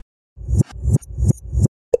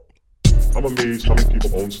I'm amazed how many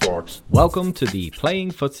people own stocks. Welcome to the Playing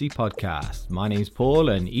Footsie podcast. My name's Paul,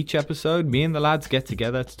 and each episode, me and the lads get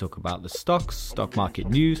together to talk about the stocks, stock market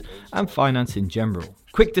news, and finance in general.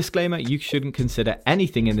 Quick disclaimer, you shouldn't consider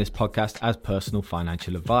anything in this podcast as personal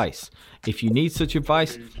financial advice. If you need such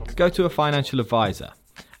advice, go to a financial advisor.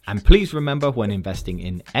 And please remember, when investing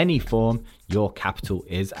in any form, your capital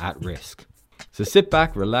is at risk. So sit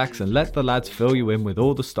back, relax, and let the lads fill you in with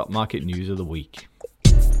all the stock market news of the week.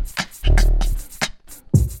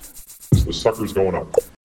 The sucker's going up.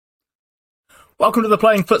 Welcome to the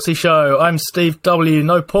Playing Footsie Show. I'm Steve W.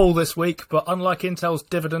 No Paul this week, but unlike Intel's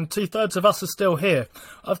dividend, 2/3 of us are still here.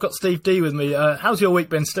 I've got Steve D with me. How's your week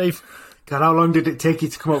been, Steve? God, how long did it take you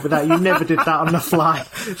to come up with that? You never did that on the fly.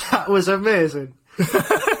 That was amazing.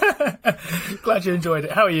 Glad you enjoyed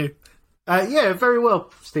it. How are you? Yeah, very well,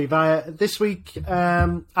 Steve. This week,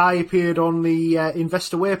 I appeared on the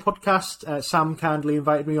Investor Way podcast. Sam kindly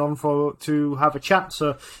invited me on to have a chat.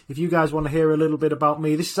 So if you guys want to hear a little bit about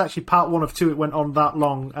me, this is actually part 1 of 2. It went on that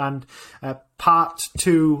long. And part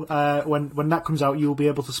 2, when that comes out, you'll be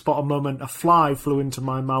able to spot a moment a fly flew into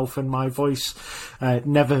my mouth and my voice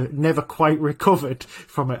never quite recovered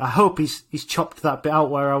from it. I hope he's chopped that bit out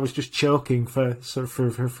where I was just choking for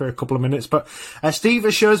a couple of minutes. But Steve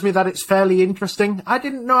assures me that it's fairly interesting. I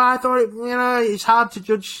didn't know. I thought it's hard to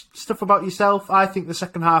judge stuff about yourself. I think the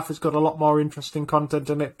second half has got a lot more interesting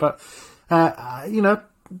content in it. But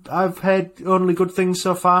I've heard only good things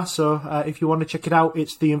so far, so if you want to check it out,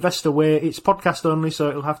 it's the Investor Way. It's podcast only, so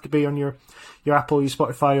it'll have to be on your Apple, your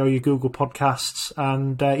Spotify, or your Google Podcasts.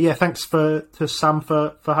 And thanks to Sam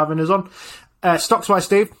for having us on. Stocks-wise,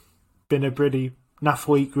 Steve, been a pretty naff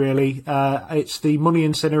week, really. It's the money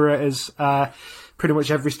incinerators. Pretty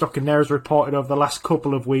much every stock in there is reported over the last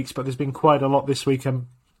couple of weeks, but there's been quite a lot this week, and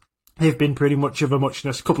they've been pretty much of a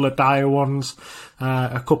muchness. A couple of dire ones,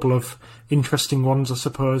 a couple of interesting ones, I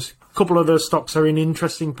suppose. A couple of those stocks are in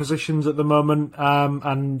interesting positions at the moment,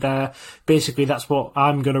 and basically that's what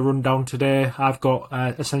I'm going to run down today. I've got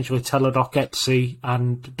essentially Teladoc, Etsy,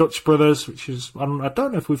 and Dutch Brothers, which is, I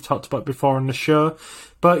don't know if we've talked about before on the show.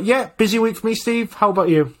 But yeah, busy week for me, Steve. How about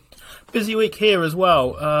you? Busy week here as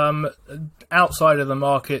well. Outside of the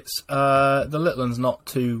markets, the little one's not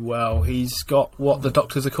too well. He's got what the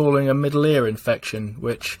doctors are calling a middle ear infection,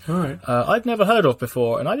 which I'd never heard of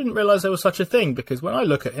before, and I didn't realise there was such a thing, because when I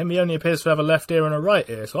look at him, he only appears to have a left ear and a right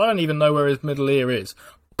ear, so I don't even know where his middle ear is.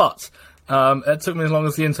 But it took me as long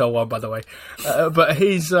as the Intel one, by the way. But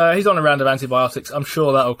he's on a round of antibiotics. I'm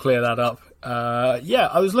sure that'll clear that up.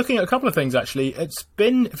 I was looking at a couple of things, actually. It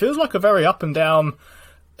feels like a very up and down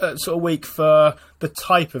sort of week for the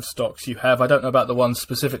type of stocks you have. I don't know about the ones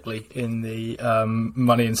specifically in the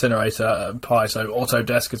money incinerator pie. So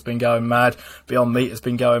Autodesk has been going mad. Beyond Meat has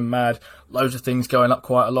been going mad. Loads of things going up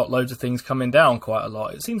quite a lot. Loads of things coming down quite a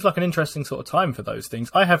lot. It seems like an interesting sort of time for those things.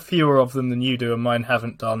 I have fewer of them than you do, and mine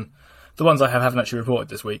haven't done. The ones I have haven't actually reported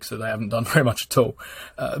this week, so they haven't done very much at all.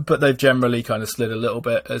 But they've generally kind of slid a little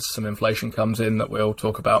bit as some inflation comes in that we'll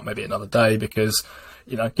talk about maybe another day, because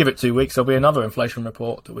give it 2 weeks, there'll be another inflation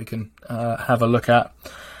report that we can have a look at.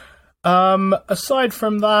 Aside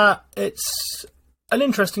from that, it's an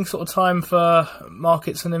interesting sort of time for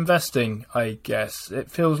markets and investing, I guess. It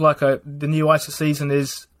feels like the new ISA season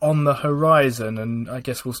is on the horizon, and I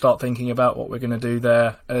guess we'll start thinking about what we're going to do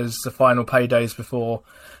there as the final paydays before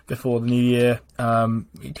the new year come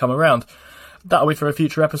around. That'll be for a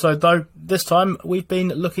future episode, though. This time, we've been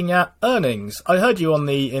looking at earnings. I heard you on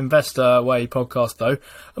the Investor Way podcast, though.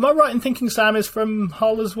 Am I right in thinking Sam is from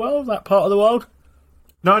Hull as well, that part of the world?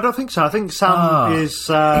 No, I don't think so. I think Sam is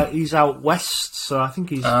he's out west, so I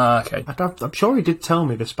think he's... okay. I'm sure he did tell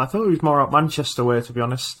me this, but I thought he was more out Manchester way, to be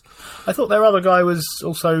honest. I thought their other guy was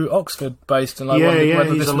also Oxford-based, and I wondered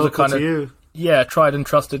whether this was a kind of tried and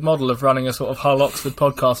trusted model of running a sort of Hull-Oxford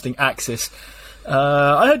podcasting axis.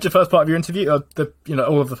 I heard your first part of your interview,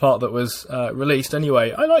 all of the part that was released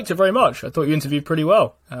anyway. I liked it very much. I thought you interviewed pretty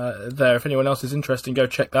well there. If anyone else is interested, go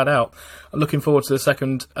check that out. I'm looking forward to the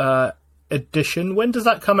second edition. When does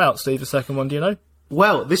that come out, Steve, the second one, do you know?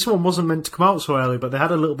 Well, this one wasn't meant to come out so early, but they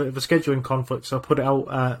had a little bit of a scheduling conflict, so I put it out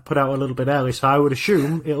a little bit early. So I would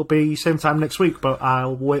assume it'll be same time next week, but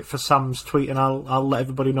I'll wait for Sam's tweet and I'll let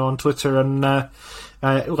everybody know on Twitter and like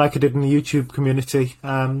I did in the YouTube community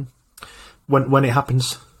when it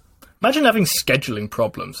happens. Imagine having scheduling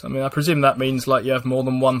problems. I mean, I presume that means like you have more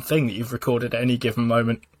than one thing that you've recorded at any given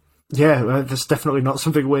moment. Yeah, that's definitely not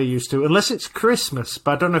something we're used to, unless it's Christmas,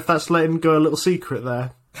 but I don't know if that's letting go a little secret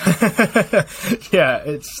there. Yeah,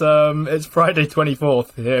 it's Friday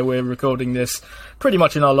 24th here. We're recording this pretty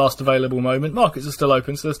much in our last available moment. Markets are still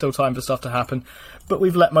open, so there's still time for stuff to happen. But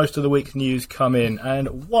we've let most of the week's news come in,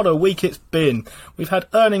 and what a week it's been. We've had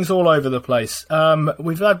earnings all over the place.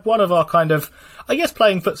 We've had one of our kind of, I guess,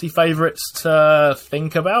 playing footsie favourites to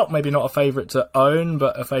think about. Maybe not a favourite to own,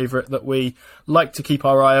 but a favourite that we like to keep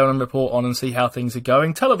our eye on and report on and see how things are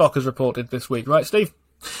going. Teladoc has reported this week, right, Steve?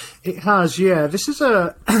 It has, yeah. This is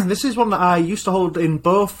one that I used to hold in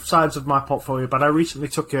both sides of my portfolio, but I recently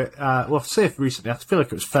took it. Well, say recently, I feel like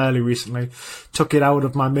it was fairly recently. Took it out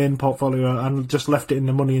of my main portfolio and just left it in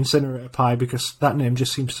the money incinerator pie because that name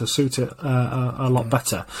just seems to suit it a lot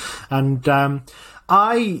better. And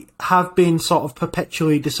I have been sort of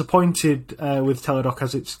perpetually disappointed with Teladoc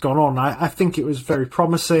as it's gone on. I think it was very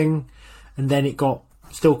promising, and then it got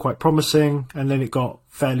still quite promising, and then it got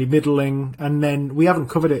fairly middling, and then we haven't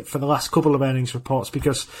covered it for the last couple of earnings reports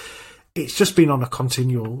because it's just been on a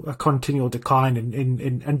continual decline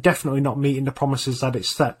and definitely not meeting the promises that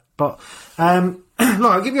it's set. But look,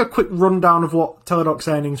 I'll give you a quick rundown of what Teladoc's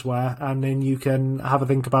earnings were, and then you can have a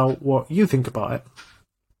think about what you think about it.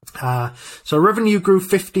 So revenue grew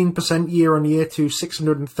 15% year on year to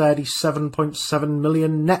 $637.7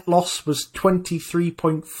 million. Net loss was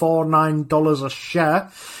 $23.49 a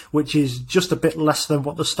share, which is just a bit less than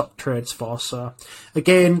what the stock trades for. So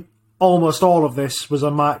again, almost all of this was a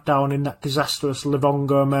markdown in that disastrous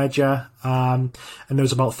Livongo merger, and there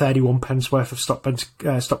was about 31 pence worth of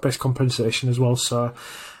stock-based compensation as well. So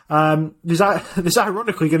there's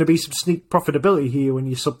ironically going to be some sneak profitability here when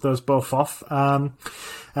you sub those both off,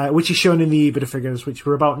 which is shown in the EBITDA figures, which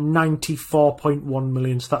were about 94.1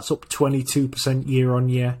 million. So that's up 22% year on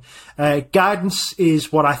year. Guidance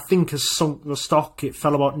is what I think has sunk the stock. It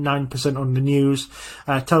fell about 9% on the news.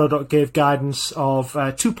 Teladoc gave guidance of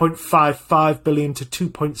 2.55 billion to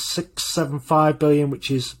 2.675 billion,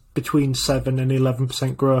 which is between 7 and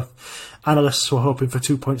 11% growth. Analysts were hoping for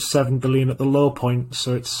 2.7 billion at the low point,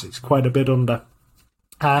 so it's quite a bit under.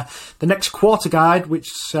 The next quarter guide, which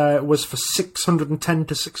was for 610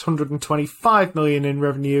 to 625 million in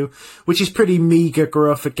revenue, which is pretty meagre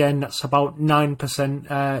growth again. That's about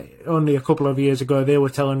 9%. Only a couple of years ago, they were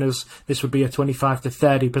telling us this would be a 25 to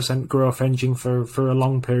 30% growth engine for a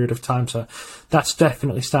long period of time. So that's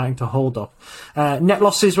definitely starting to hold up. Net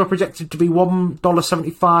losses were projected to be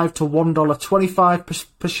 $1.75 to $1.25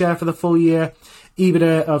 per share for the full year.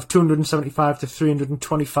 EBITDA of 275 to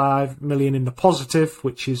 325 million in the positive,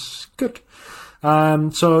 which is good.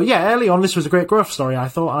 So yeah, early on this was a great growth story. I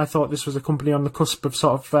thought this was a company on the cusp of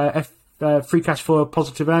sort of free cash flow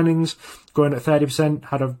positive earnings, growing at 30%,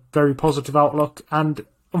 had a very positive outlook, and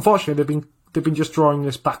unfortunately they've been just drawing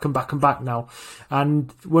this back and back and back now,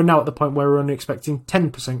 and we're now at the point where we're only expecting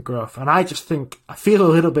 10% growth. And I feel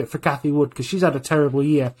a little bit for Cathie Wood because she's had a terrible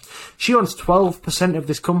year. She owns 12% of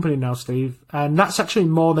this company now, Steve, and that's actually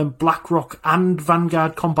more than BlackRock and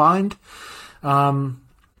Vanguard combined. I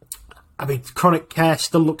mean, Chronic Care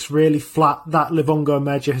still looks really flat. That Livongo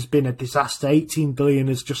merger has been a disaster. 18 billion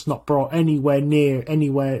has just not brought anywhere,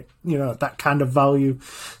 that kind of value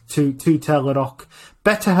to Teladoc.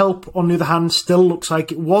 BetterHelp, on the other hand, still looks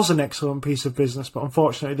like it was an excellent piece of business, but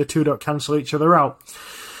unfortunately the two don't cancel each other out.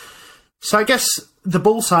 So I guess the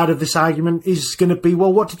bull side of this argument is going to be,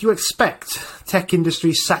 well, what did you expect? Tech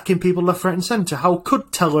industry sacking people left, right and centre. How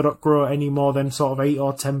could Teladoc grow any more than sort of 8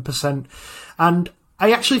 or 10%? And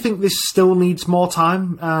I actually think this still needs more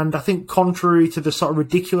time, and I think contrary to the sort of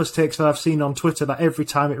ridiculous takes that I've seen on Twitter that every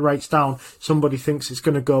time it writes down, somebody thinks it's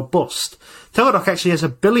going to go bust, Teladoc actually has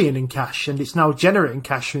 $1 billion in cash, and it's now generating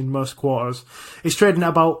cash in most quarters. It's trading at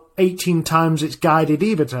about 18 times its guided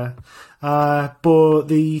EBITDA, but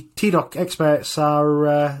the TDoc experts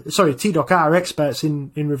TDoc are experts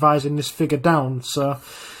in revising this figure down, so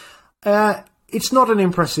it's not an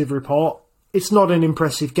impressive report, it's not an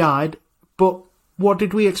impressive guide, but what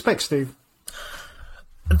did we expect, Steve?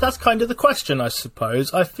 That's kind of the question, I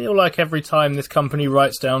suppose. I feel like every time this company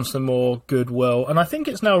writes down some more goodwill, and I think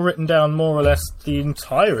it's now written down more or less the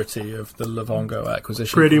entirety of the Livongo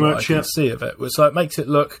acquisition. Pretty much, yeah. See of it. So it makes it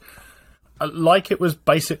look like it was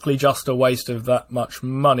basically just a waste of that much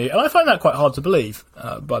money. And I find that quite hard to believe,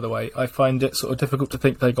 by the way. I find it sort of difficult to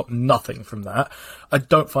think they got nothing from that. I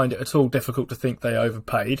don't find it at all difficult to think they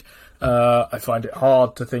overpaid. I find it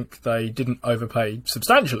hard to think they didn't overpay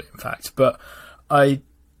substantially, in fact. But I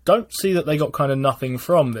don't see that they got kind of nothing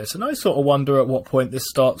from this. And I sort of wonder at what point this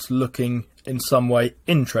starts looking in some way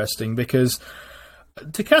interesting, because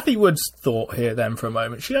To Cathy Wood's thought here then for a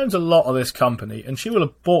moment, she owns a lot of this company, and she will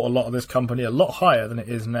have bought a lot of this company a lot higher than it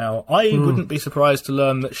is now. I wouldn't be surprised to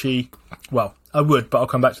learn that well, I would, but I'll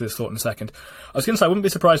come back to this thought in a second. I was going to say, I wouldn't be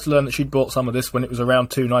surprised to learn that she'd bought some of this when it was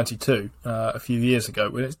around 292 a few years ago,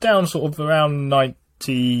 when it's down sort of around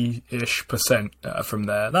 90-ish% from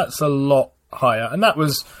there. That's a lot higher, and that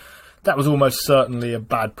was almost certainly a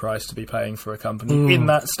bad price to be paying for a company in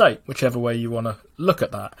that state, whichever way you want to look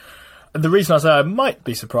at that. The reason I say I might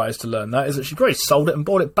be surprised to learn that is that she'd already sold it and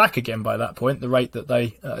bought it back again by that point, the rate that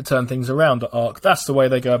they turn things around at ARK. That's the way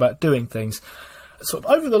they go about doing things. Sort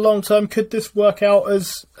of over the long term, could this work out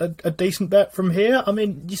as a decent bet from here? I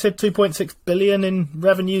mean, you said 2.6 billion in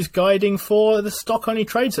revenues guiding for. The stock only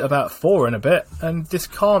trades at about 4 and a bit, and this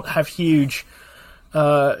can't have huge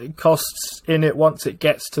costs in it once it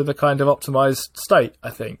gets to the kind of optimised state, I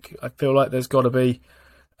think. I feel like there's got to be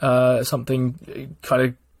something kind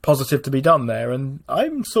of positive to be done there, and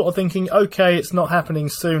I'm sort of thinking, okay, it's not happening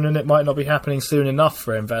soon and it might not be happening soon enough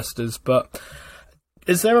for investors, but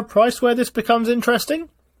is there a price where this becomes interesting?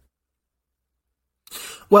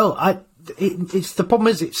 Well, it's the problem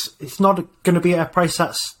is it's not going to be at a price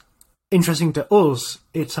that's interesting to us.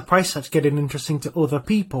 It's a price that's getting interesting to other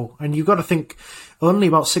people, and you've got to think only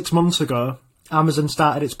about 6 months ago Amazon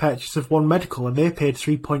started its purchase of One Medical, and they paid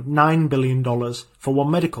 $3.9 billion for One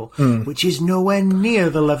Medical, which is nowhere near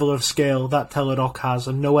the level of scale that Teladoc has,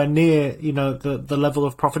 and nowhere near, the level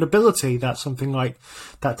of profitability that something like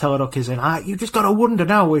that Teladoc is in. You just got to wonder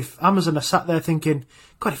now if Amazon are sat there thinking,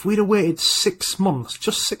 God, if we'd have waited 6 months,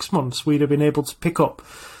 just 6 months, we'd have been able to pick up,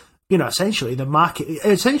 essentially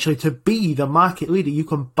to be the market leader. You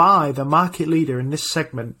can buy the market leader in this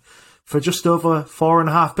segment for just over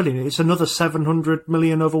 $4.5 billion. It's another 700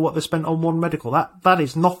 million over what they spent on One Medical. That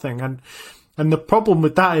is nothing. And the problem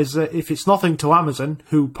with that is that if it's nothing to Amazon,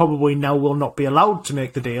 who probably now will not be allowed to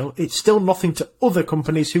make the deal, it's still nothing to other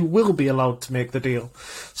companies who will be allowed to make the deal.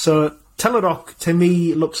 So Teladoc, to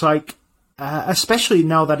me, looks like, especially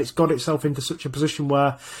now that it's got itself into such a position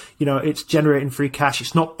where, it's generating free cash,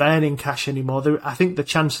 it's not burning cash anymore. I think the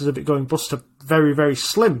chances of it going bust are very, very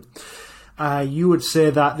slim. You would say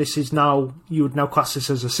that you would now class this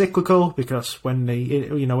as a cyclical, because when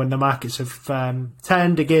the markets have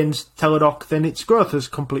turned against Teladoc, then its growth has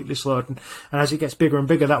completely slowed, and as it gets bigger and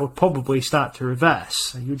bigger, that would probably start to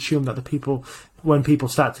reverse. You'd assume that when people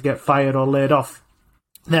start to get fired or laid off,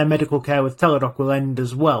 their medical care with Teladoc will end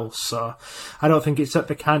as well. So I don't think it's at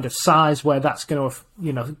the kind of size where that's going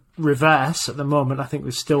to, reverse at the moment. I think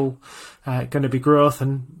there's still going to be growth,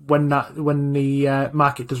 and when the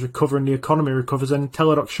market does recover and the economy recovers, then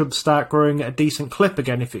Teladoc should start growing at a decent clip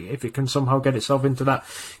again if it can somehow get itself into that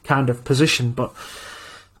kind of position. But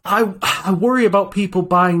I worry about people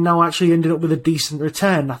buying now actually ended up with a decent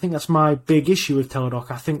return. I think that's my big issue with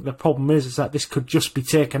Teladoc. I think the problem is that this could just be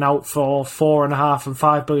taken out for 4.5 and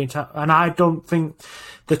 5 billion, and I don't think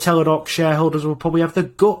the Teladoc shareholders will probably have the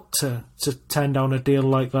gut to turn down a deal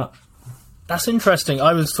like that. That's interesting.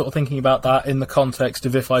 I was sort of thinking about that in the context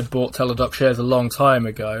of if I'd bought Teladoc shares a long time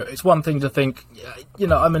ago. It's one thing to think,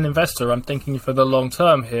 I'm an investor, I'm thinking for the long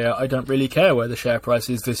term here. I don't really care where the share price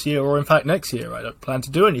is this year or in fact next year. I don't plan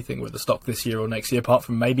to do anything with the stock this year or next year apart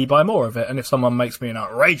from maybe buy more of it. And if someone makes me an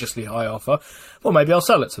outrageously high offer, well, maybe I'll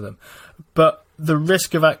sell it to them. But the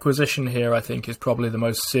risk of acquisition here, I think, is probably the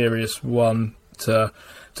most serious one to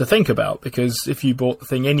think about, because if you bought the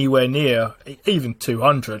thing anywhere near even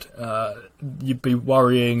 200, you'd be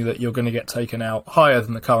worrying that you're going to get taken out higher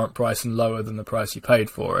than the current price and lower than the price you paid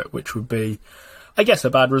for it, which would be, I guess, a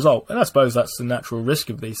bad result. And I suppose that's the natural risk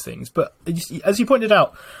of these things. But as you pointed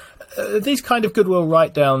out, these kind of goodwill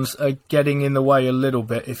write-downs are getting in the way a little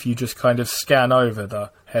bit if you just kind of scan over the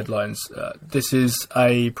headlines. This is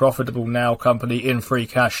a profitable now company in free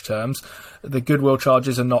cash terms. The goodwill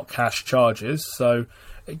charges are not cash charges, so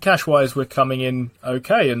cash-wise we're coming in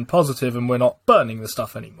okay and positive, and we're not burning the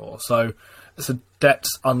stuff anymore. So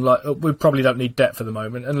debt's we probably don't need debt for the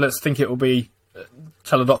moment, and let's think it will be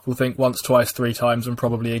Teladoc will think once, twice, 3 times, and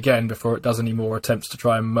probably again before it does any more attempts to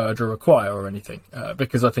try and merge or acquire or anything,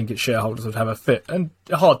 because I think its shareholders would have a fit, and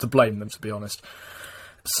hard to blame them, to be honest.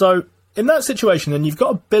 So in that situation, then you've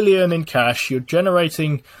got $1 billion in cash, you're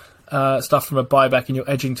generating stuff from a buyback, and you're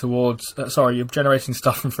edging towards you're generating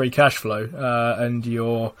stuff from free cash flow, and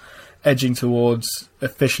you're edging towards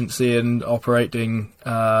efficiency and operating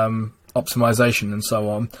optimization and so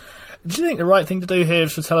on. Do you think the right thing to do here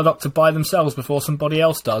is for Teladoc to buy themselves before somebody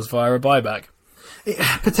else does via a buyback?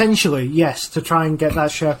 Potentially, yes, to try and get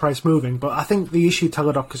that share price moving. But I think the issue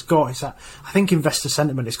Teladoc has got is that I think investor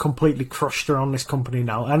sentiment is completely crushed around this company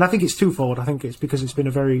now. And I think it's twofold. I think it's because it's been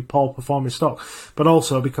a very poor performing stock, but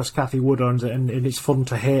also because Cathie Wood owns it, and it's fun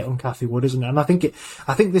to hate on Cathie Wood, isn't it? And I think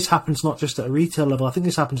this happens not just at a retail level. I think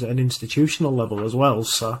this happens at an institutional level as well.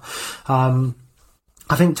 So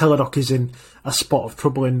I think Teladoc is in a spot of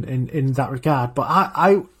trouble in that regard. But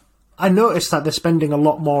I noticed that they're spending a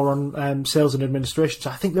lot more on sales and administration. So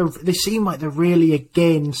I think they seem like they're really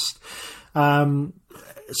against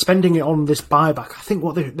spending it on this buyback. I think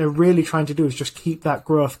what they're really trying to do is just keep that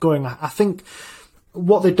growth going. I think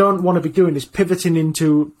what they don't want to be doing is pivoting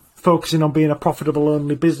into focusing on being a profitable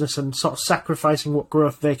only business and sort of sacrificing what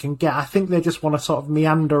growth they can get. I think they just want to sort of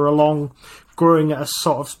meander along, growing at a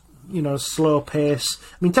sort of slow pace.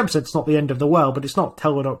 I mean, 10% is not the end of the world, but it's not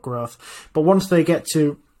Teladoc growth. But once they get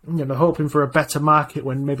to hoping for a better market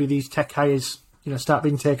when maybe these tech hires, start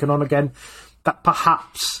being taken on again, that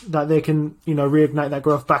perhaps that they can, reignite that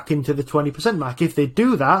growth back into the 20% mark. If they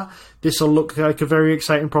do that, this will look like a very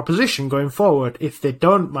exciting proposition going forward. If they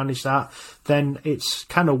don't manage that, then it's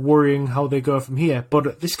kind of worrying how they go from here. But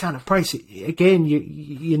at this kind of price, again,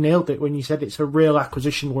 you nailed it when you said it's a real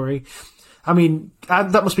acquisition worry. I mean,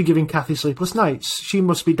 that must be giving Cathie sleepless nights. She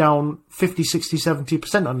must be down 50, 60,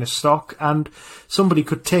 70% on this stock, and somebody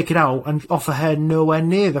could take it out and offer her nowhere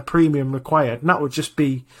near the premium required, and that would just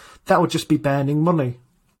be burning money.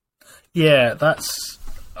 Yeah,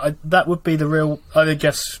 that would be the real, I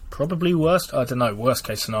guess, probably worst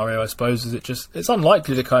case scenario, I suppose, is it's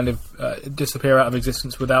unlikely to kind of disappear out of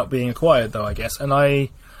existence without being acquired, though, I guess. And I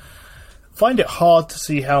find it hard to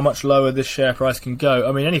see how much lower this share price can go.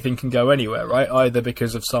 I mean, anything can go anywhere, right? Either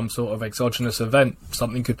because of some sort of exogenous event,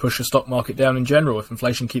 something could push the stock market down in general if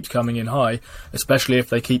inflation keeps coming in high, especially if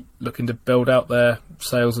they keep looking to build out their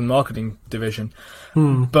sales and marketing division.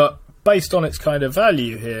 But based on its kind of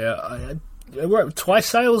value here, we're at twice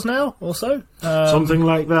sales now, or so? Something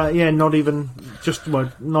like that, yeah. Not even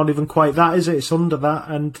quite that, is it? It's under that,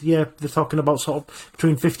 and yeah, they're talking about sort of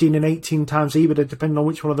between 15 and 18 times EBITDA, depending on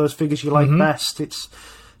which one of those figures you like best. It's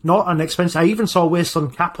not an expensive. I even saw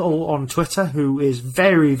Wasteland Capital on Twitter, who is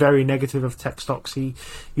very, very negative of tech stocks. He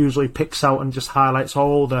usually picks out and just highlights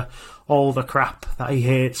all the crap that he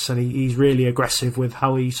hates, and he's really aggressive with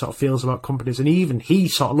how he sort of feels about companies. And even he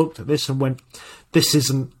sort of looked at this and went, this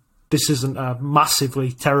isn't a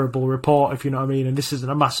massively terrible report, if you know what I mean, and this isn't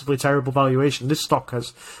a massively terrible valuation. This stock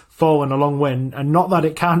has fallen a long way, and not that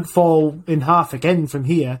it can't fall in half again from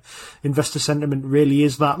here. Investor sentiment really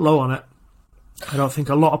is that low on it. I don't think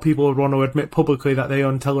a lot of people would want to admit publicly that they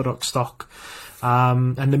own Teladoc stock.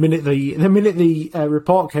 And the minute the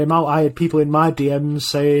report came out, I had people in my DMs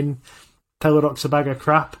saying Teladoc's a bag of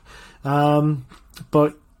crap.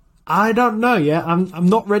 But I don't know yet. I'm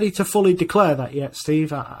not ready to fully declare that yet,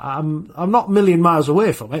 Steve. I'm not a million miles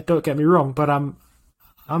away from it. Don't get me wrong, but I'm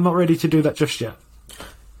not ready to do that just yet.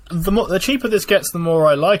 The cheaper this gets, the more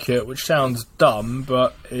I like it, which sounds dumb,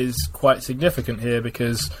 but is quite significant here,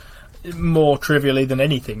 because more trivially than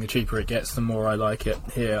anything, the cheaper it gets, the more I like it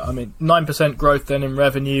here. I mean, 9% growth then in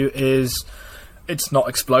revenue it's not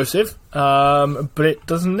explosive, but it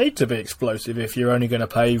doesn't need to be explosive if you're only going to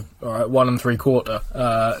pay 1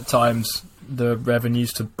 3/4 times the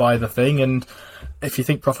revenues to buy the thing. And if you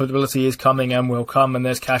think profitability is coming and will come, and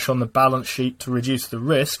there's cash on the balance sheet to reduce the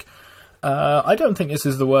risk, I don't think this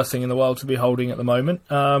is the worst thing in the world to be holding at the moment.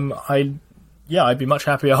 I'd be much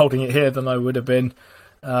happier holding it here than I would have been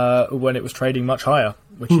when it was trading much higher,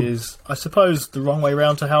 which is, I suppose, the wrong way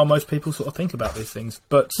round to how most people sort of think about these things.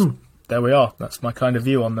 But there we are. That's my kind of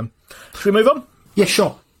view on them. Should we move on? Yeah,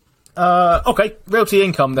 sure. Okay, Realty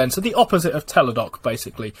Income then. So the opposite of Teladoc,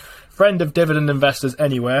 basically. Friend of dividend investors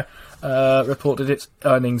anywhere reported its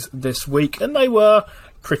earnings this week, and they were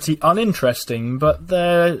pretty uninteresting, but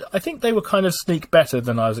I think they were kind of sneak better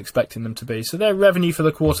than I was expecting them to be. So their revenue for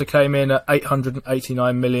the quarter came in at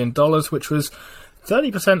 $889 million, which was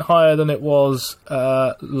 30% higher than it was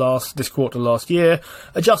this quarter last year.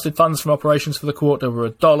 Adjusted funds from operations for the quarter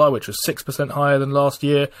were $1, which was 6% higher than last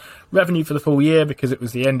year. Revenue for the full year, because it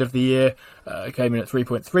was the end of the year, came in at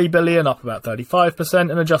 $3.3 billion, up about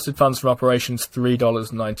 35%, and adjusted funds from operations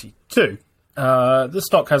 $3.92. The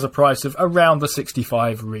stock has a price of around the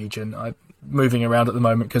 65 region. I'm moving around at the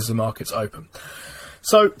moment because the market's open.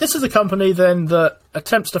 So this is a company then that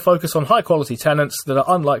attempts to focus on high quality tenants that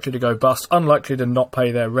are unlikely to go bust, unlikely to not pay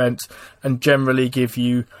their rent, and generally give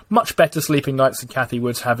you much better sleeping nights than Cathie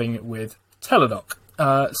Wood's having with Teladoc.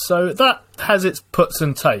 So that has its puts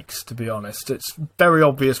and takes, to be honest. It's very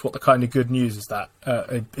obvious what the kind of good news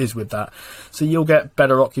is with that. So you'll get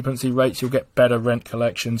better occupancy rates, you'll get better rent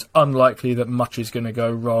collections. Unlikely that much is going to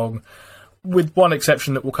go wrong, with one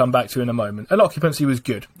exception that we'll come back to in a moment. And occupancy was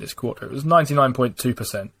good this quarter. It was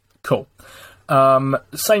 99.2%. Cool.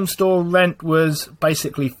 Same store rent was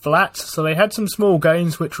basically flat, so they had some small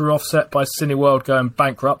gains which were offset by Cineworld going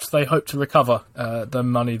bankrupt. They hope to recover the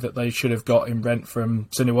money that they should have got in rent from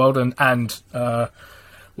Cineworld and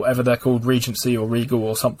whatever they're called, Regency or Regal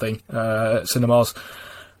or something, cinemas.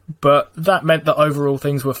 But that meant that overall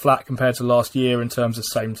things were flat compared to last year in terms of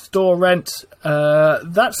same store rent.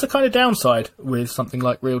 That's the kind of downside with something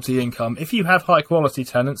like Realty Income. If you have high quality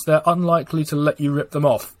tenants, they're unlikely to let you rip them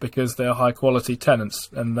off because they're high quality tenants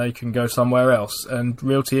and they can go somewhere else. And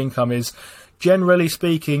Realty Income is, generally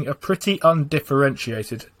speaking, a pretty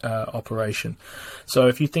undifferentiated operation. So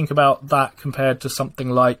if you think about that compared to something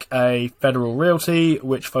like a Federal Realty,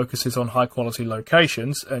 which focuses on high quality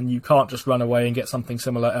locations, and you can't just run away and get something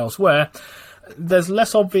similar elsewhere, there's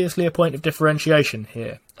less obviously a point of differentiation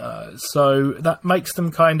here. So that makes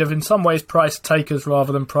them kind of, in some ways, price takers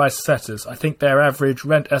rather than price setters. I think their average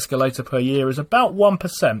rent escalator per year is about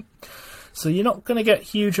 1%. So you're not going to get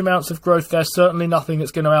huge amounts of growth there, certainly nothing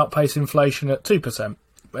that's going to outpace inflation at 2%.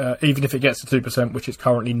 Even if it gets to 2%, which it's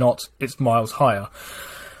currently not, it's miles higher.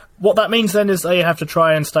 What that means then is they have to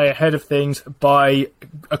try and stay ahead of things by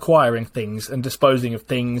acquiring things and disposing of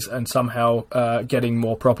things and somehow getting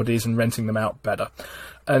more properties and renting them out better.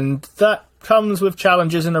 And that comes with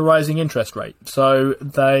challenges in a rising interest rate. So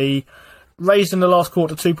they raised in the last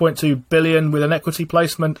quarter $2.2 billion with an equity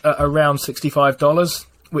placement at around $65,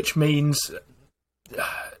 which means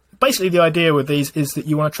basically the idea with these is that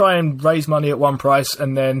you want to try and raise money at one price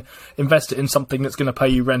and then invest it in something that's going to pay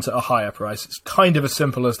you rent at a higher price. It's kind of as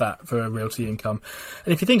simple as that for Realty Income.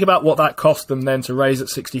 And if you think about what that cost them then to raise at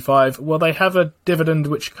 65, well, they have a dividend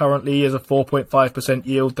which currently is a 4.5%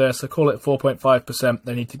 yield there, so call it 4.5%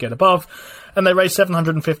 they need to get above. And they raised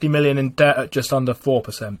 $750 million in debt at just under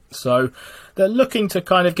 4%. So they're looking to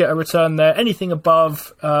kind of get a return there. Anything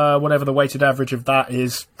above whatever the weighted average of that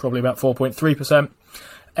is, probably about 4.3%.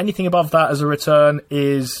 Anything above that as a return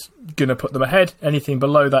is going to put them ahead. Anything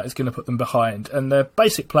below that is going to put them behind. And their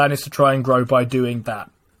basic plan is to try and grow by doing that.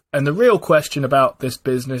 And the real question about this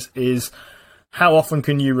business is how often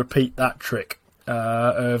can you repeat that trick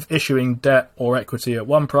of issuing debt or equity at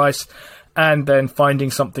one price and then finding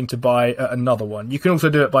something to buy at another one. You can also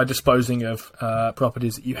do it by disposing of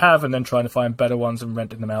properties that you have and then trying to find better ones and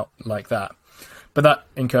renting them out like that. But that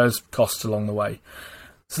incurs costs along the way.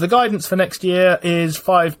 So the guidance for next year is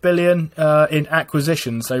 $5 billion in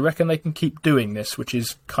acquisitions. They reckon they can keep doing this, which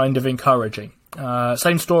is kind of encouraging.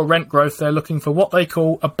 Same store rent growth, they're looking for what they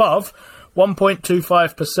call above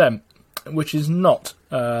 1.25%, which is not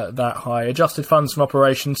that high. Adjusted funds from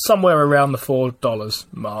operations, somewhere around the $4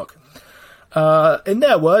 mark. In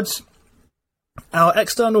their words, our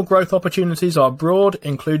external growth opportunities are broad,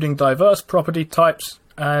 including diverse property types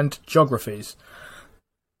and geographies.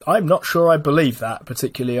 I'm not sure I believe that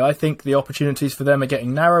particularly. I think the opportunities for them are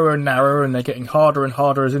getting narrower and narrower, and they're getting harder and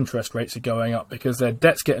harder as interest rates are going up because their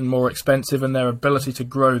debt's getting more expensive and their ability to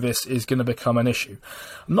grow this is going to become an issue.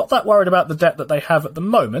 I'm not that worried about the debt that they have at the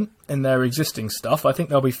moment in their existing stuff. I think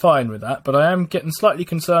they'll be fine with that, but I am getting slightly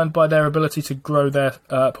concerned by their ability to grow their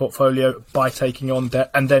portfolio by taking on debt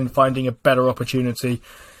and then finding a better opportunity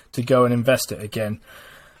to go and invest it again.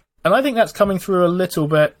 And I think that's coming through a little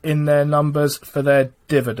bit in their numbers for their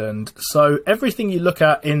dividend. So everything you look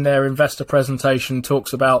at in their investor presentation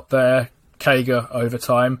talks about their CAGR over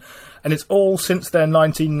time, and it's all since their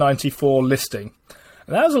 1994 listing.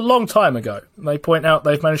 And that was a long time ago. They point out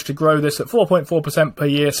they've managed to grow this at 4.4% per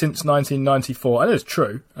year since 1994. And it's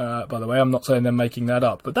true, by the way. I'm not saying they're making that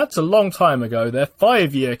up, but that's a long time ago. Their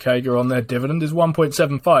 5-year CAGR on their dividend is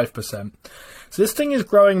 1.75%. So this thing is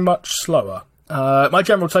growing much slower. My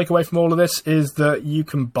general takeaway from all of this is that you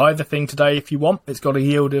can buy the thing today if you want. It's got a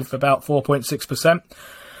yield of about 4.6%.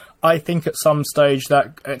 I think at some stage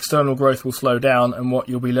that external growth will slow down and what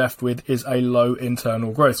you'll be left with is a low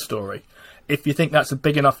internal growth story. If you think that's a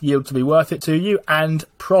big enough yield to be worth it to you and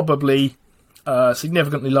probably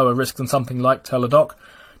significantly lower risk than something like Teladoc,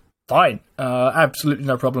 fine. Absolutely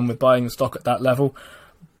no problem with buying the stock at that level.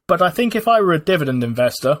 But I think if I were a dividend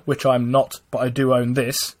investor, which I'm not, but I do own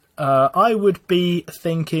this, I would be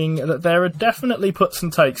thinking that there are definitely puts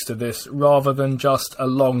and takes to this rather than just a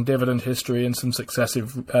long dividend history and some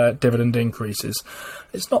successive dividend increases.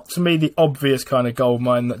 It's not, to me, the obvious kind of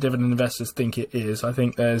goldmine that dividend investors think it is. I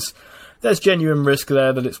think there's there's genuine risk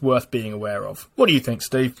there that it's worth being aware of. What do you think,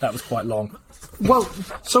 Steve? That was quite long. Well,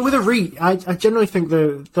 so with a REIT, I generally think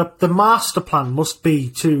the master plan must be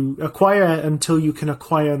to acquire until you can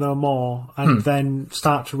acquire no more, and then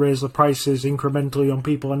start to raise the prices incrementally on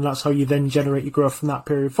people, and that's how you then generate your growth from that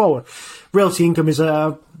period forward. Realty income is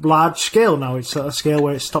a large scale now. It's at a scale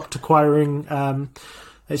where it's stopped acquiring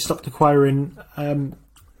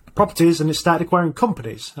properties and it started acquiring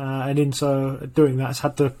companies, and in so doing that, it's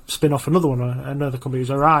had to spin off another company. It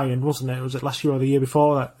was Orion, wasn't it? Was it last year or the year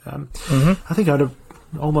before that? I think I'd have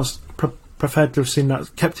almost preferred to have seen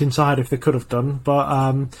that kept inside if they could have done,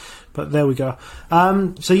 but there we go.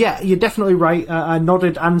 So yeah, you're definitely right. I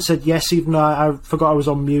nodded and said yes, even though I forgot I was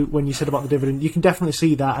on mute when you said about the dividend. You can definitely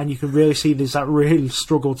see that, and you can really see there's that real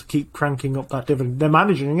struggle to keep cranking up that dividend. They're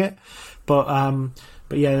managing it, but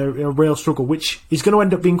yeah, a real struggle, which is going to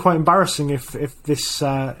end up being quite embarrassing if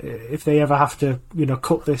they ever have to,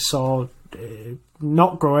 cut this or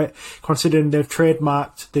not grow it, considering they've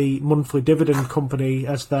trademarked the monthly dividend company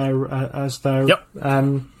as their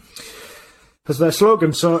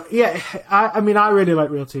slogan. So yeah, I mean, I really like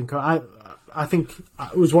Realty Income. I think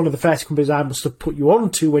it was one of the first companies I must have put you on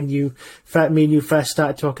to when me and you first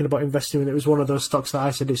started talking about investing in it. It was one of those stocks that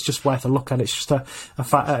I said it's just worth a look at. It's just a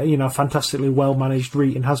fantastically well managed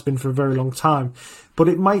REIT and has been for a very long time. But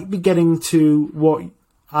it might be getting to what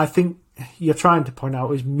I think you're trying to point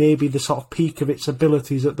out is maybe the sort of peak of its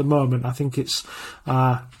abilities at the moment. I think it's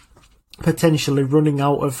potentially running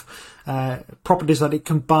out of properties that it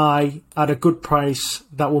can buy at a good price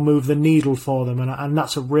that will move the needle for them, and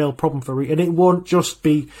that's a real problem for REIT. And it won't just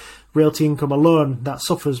be Realty Income alone that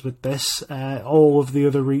suffers with this. All of the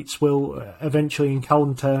other REITs will eventually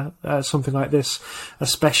encounter something like this,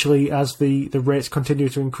 especially as the rates continue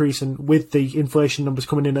to increase, and with the inflation numbers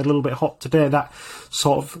coming in a little bit hot today, that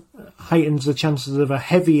sort of heightens the chances of a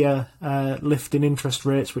heavier lift in interest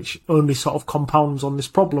rates, which only sort of compounds on this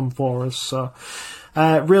problem for us. So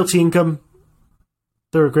Realty Income,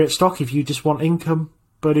 they're a great stock if you just want income,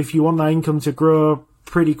 but if you want that income to grow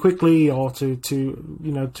pretty quickly or to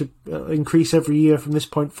increase every year from this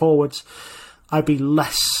point forwards, I'd be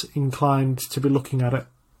less inclined to be looking at it.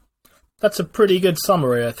 That's a pretty good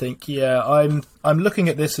summary, I think. Yeah, I'm looking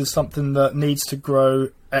at this as something that needs to grow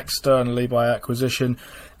externally by acquisition.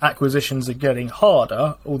 Acquisitions are getting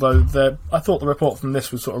harder, although I thought the report from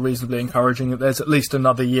this was sort of reasonably encouraging that there's at least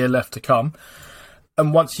another year left to come.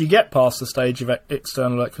 And once you get past the stage of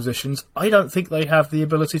external acquisitions, I don't think they have the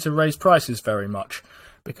ability to raise prices very much,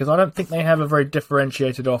 because I don't think they have a very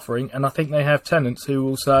differentiated offering, and I think they have tenants who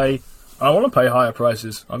will say, I don't want to pay higher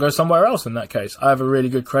prices. I'll go somewhere else in that case. I have a really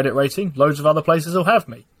good credit rating. Loads of other places will have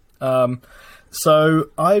me. So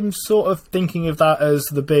I'm sort of thinking of that as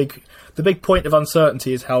the big point of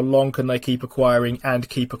uncertainty is how long can they keep acquiring and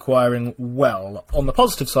keep acquiring well. On the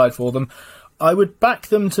positive side for them, I would back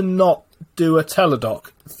them to not do a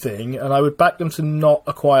Teladoc thing, and I would back them to not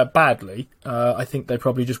acquire badly. I think they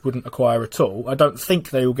probably just wouldn't acquire at all. I don't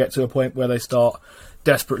think they will get to a point where they start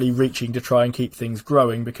desperately reaching to try and keep things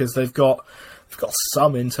growing, because they've got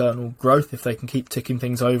some internal growth if they can keep ticking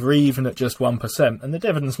things over, even at just 1%, and the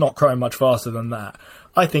dividend's not growing much faster than that.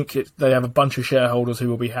 I think they have a bunch of shareholders who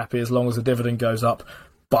will be happy as long as the dividend goes up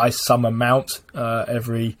by some amount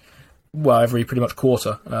every pretty much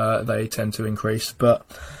quarter. They tend to increase, but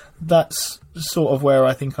that's sort of where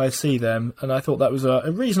I think I see them, and I thought that was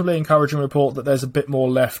a reasonably encouraging report that there's a bit more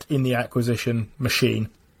left in the acquisition machine.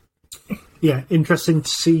 Yeah, interesting to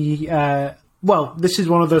see. Well, this is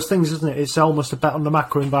one of those things, isn't it? It's almost a bet on the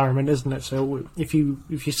macro environment, isn't it? So if you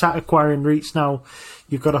start acquiring REITs now,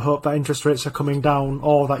 you've got to hope that interest rates are coming down,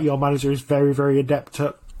 or that your manager is very, very adept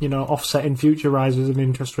at offsetting future rises in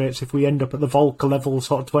interest rates. If we end up at the Volcker level,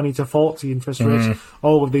 sort of 20 to 40 interest rates,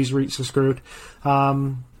 all of these REITs are screwed.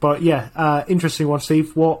 But yeah, interesting one,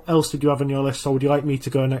 Steve. What else did you have on your list, or would you like me to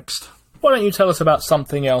go next? Why don't you tell us about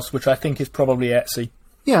something else, which I think is probably Etsy?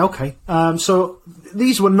 Yeah, okay. So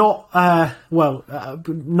these were not, not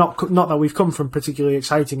that we've come from particularly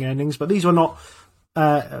exciting earnings, but these were not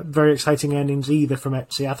very exciting earnings either from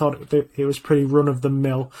Etsy. I thought it was pretty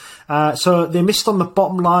run-of-the-mill. So they missed on the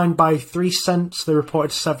bottom line by 3 cents. They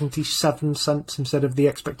reported 77 cents instead of the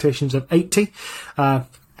expectations of 80.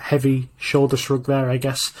 heavy shoulder shrug there, I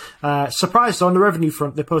guess. Surprised on the revenue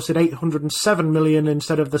front, they posted 807 million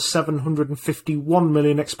instead of the 751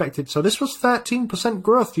 million expected. So this was 13%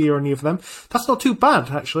 growth year on year for them. That's not too bad,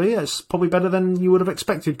 actually. It's probably better than you would have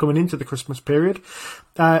expected coming into the Christmas period.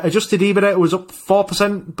 Adjusted EBITDA was up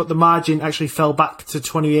 4%, but the margin actually fell back to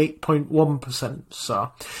 28.1%.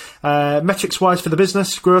 So, metrics-wise for the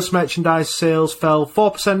business, gross merchandise sales fell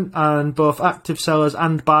 4%, and both active sellers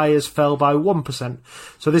and buyers fell by 1%.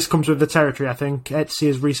 So this comes with the territory, I think. Etsy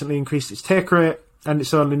has recently increased its take rate, and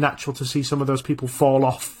it's only natural to see some of those people fall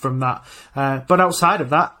off from that. But outside of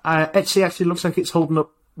that, Etsy actually looks like it's holding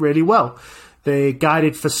up really well. They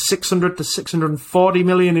guided for 600 to 640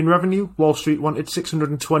 million in revenue. Wall Street wanted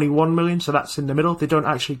 621 million, so that's in the middle. They don't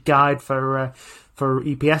actually guide for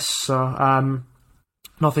EPS, so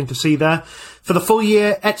nothing to see there. For the full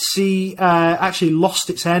year, Etsy actually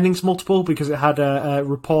lost its earnings multiple because it had a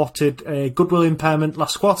reported goodwill impairment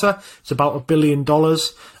last quarter. It's about $1 billion.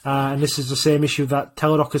 And this is the same issue that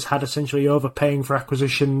Teladoc has had, essentially overpaying for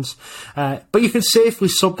acquisitions. But you can safely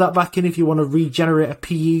sub that back in if you want to regenerate a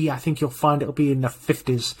PE. I think you'll find it'll be in the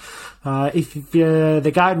 50s. If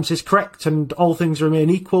the guidance is correct and all things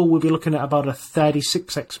remain equal, we'll be looking at about a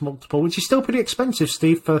 36x multiple, which is still pretty expensive,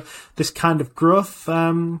 Steve, for this kind of growth.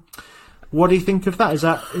 What do you think of that? Is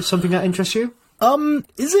that something that interests you?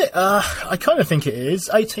 Is it? I kind of think it is.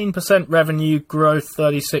 18% revenue growth,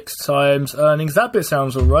 36 times earnings. That bit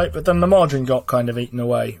sounds all right, but then the margin got kind of eaten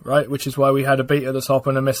away, right? Which is why we had a beat at the top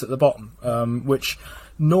and a miss at the bottom, which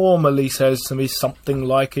normally says to me something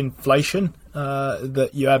like inflation,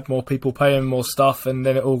 that you had more people paying more stuff and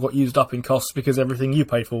then it all got used up in costs because everything you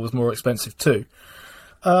paid for was more expensive too.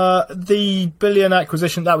 The billion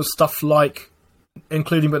acquisition, that was stuff like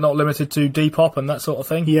including but not limited to Depop and that sort of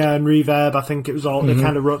thing. Yeah, and Reverb, I think it was all, they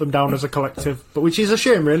kind of wrote them down as a collective, but which is a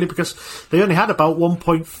shame really, because they only had about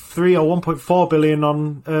 1.3 or 1.4 billion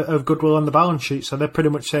on of goodwill on the balance sheet, so they're pretty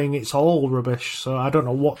much saying it's all rubbish. So I don't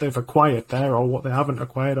know what they've acquired there or what they haven't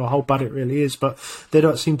acquired or how bad it really is, but they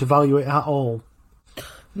don't seem to value it at all.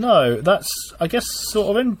 No, that's, I guess,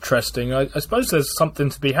 sort of interesting. I suppose there's something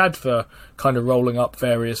to be had for kind of rolling up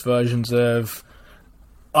various versions of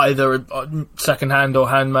either second-hand or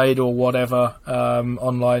handmade or whatever,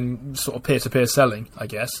 online sort of peer-to-peer selling, I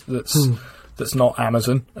guess, that's not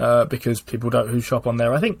Amazon, because people who shop on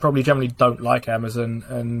there, I think, probably generally don't like Amazon,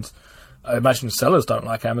 and I imagine sellers don't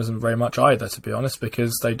like Amazon very much either, to be honest,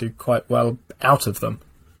 because they do quite well out of them.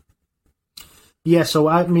 Yeah, so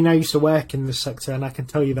I mean, I used to work in this sector, and I can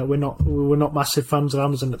tell you that we were not massive fans of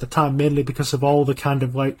Amazon at the time, mainly because of all the kind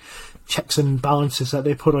of like checks and balances that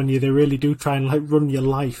they put on you. They really do try and like run your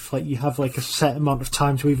life. Like you have like a set amount of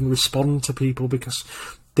time to even respond to people because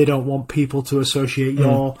they don't want people to associate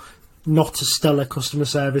your not a stellar customer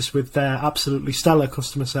service with their absolutely stellar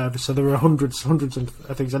customer service. So there are hundreds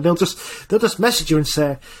of things, and they'll just message you and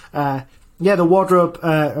say, yeah, the wardrobe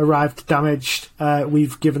arrived damaged.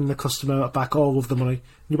 We've given the customer back all of the money.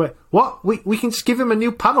 And you're like, what? We can just give him a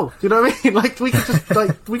new panel. Do you know what I mean? Like, we could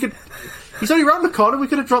just, he's only round the corner, we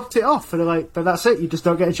could have dropped it off. And they're like, but that's it, you just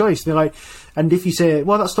don't get a choice. And they're like, and if you say,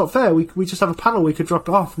 well, that's not fair, we just have a panel, we could drop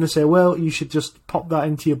it off. And they say, well, you should just pop that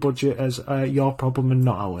into your budget as your problem and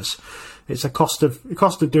not ours. It's a cost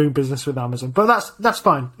of doing business with Amazon. But that's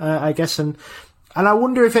fine, I guess. And I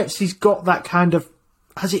wonder if Etsy's got that kind of,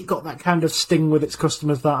 has it got that kind of sting with its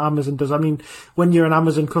customers that Amazon does? I mean, when you're an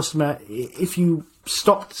Amazon customer, if you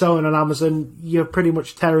stopped selling on Amazon, you're pretty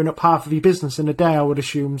much tearing up half of your business in a day, I would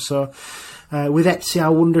assume. So with Etsy, I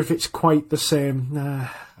wonder if it's quite the same. I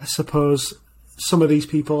suppose some of these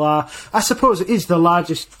people are. I suppose it is the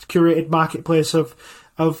largest curated marketplace of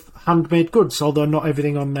handmade goods, although not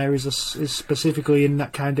everything on there is specifically in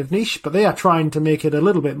that kind of niche, but they are trying to make it a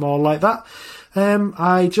little bit more like that.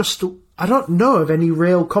 I don't know of any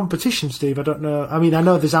real competition, Steve. I don't know. I mean, I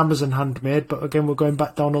know there's Amazon Handmade, but again, we're going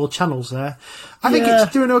back down all the channels there. I think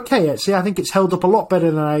it's doing okay, Etsy. I think it's held up a lot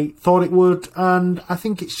better than I thought it would, and I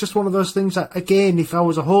think it's just one of those things that, again, if I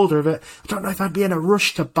was a holder of it, I don't know if I'd be in a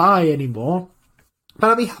rush to buy anymore,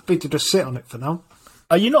 but I'd be happy to just sit on it for now.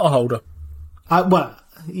 Are you not a holder? Well,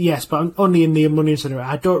 yes, but I'm only in the money incentive.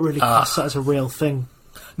 I don't really class that as a real thing.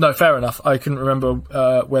 No, fair enough. I couldn't remember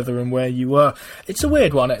whether and where you were. It's a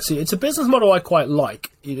weird one, Etsy. It's a business model I quite like.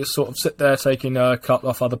 You just sort of sit there taking a cut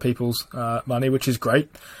off other people's money, which is great.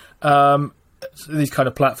 These kind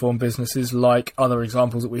of platform businesses, like other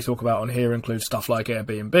examples that we talk about on here, include stuff like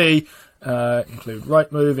Airbnb, include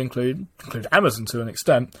Rightmove, include Amazon to an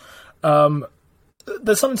extent.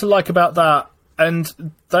 There's something to like about that.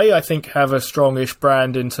 And they, I think, have a strongish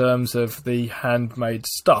brand in terms of the handmade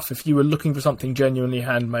stuff. If you were looking for something genuinely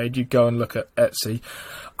handmade, you'd go and look at Etsy.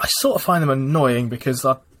 I sort of find them annoying because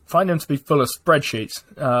I find them to be full of spreadsheets,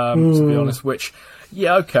 to be honest, which,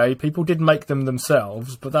 yeah, okay, people did make them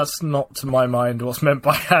themselves, but that's not, to my mind, what's meant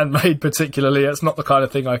by handmade particularly. It's not the kind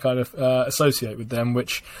of thing I kind of associate with them,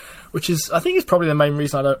 which is, I think, is probably the main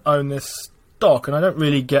reason I don't own this stock, and I don't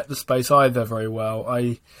really get the space either very well.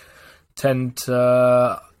 I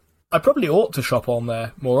probably ought to shop on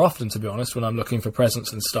there more often, to be honest, when I'm looking for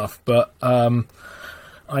presents and stuff, but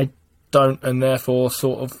I don't, and therefore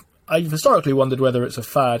I've historically wondered whether it's a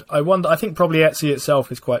fad. I think probably Etsy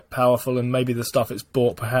itself is quite powerful, and maybe the stuff it's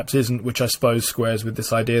bought perhaps isn't, which I suppose squares with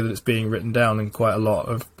this idea that it's being written down in quite a lot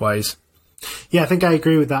of ways. Yeah, I think I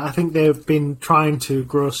agree with that. I think they've been trying to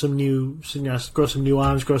grow some new arms, grow some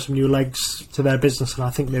new legs to their business, and I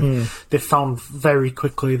think they've found very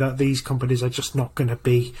quickly that these companies are just not going to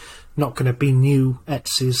be new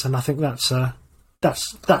Etsy's, and I think that's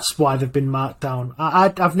why they've been marked down.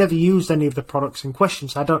 I've never used any of the products in question,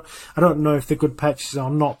 so I don't know if they're good purchases or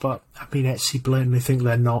not. But I mean, Etsy blatantly think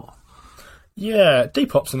they're not. Yeah,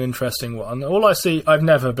 Depop's an interesting one. All I see, I've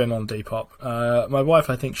never been on Depop. My wife,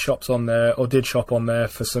 I think, shops on there, or did shop on there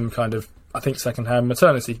for some kind of, I think, second-hand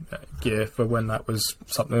maternity gear for when that was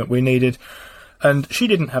something that we needed. And she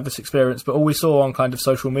didn't have this experience, but all we saw on kind of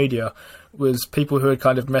social media was people who had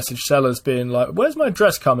kind of messaged sellers being like, "Where's my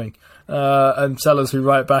dress coming?" And sellers who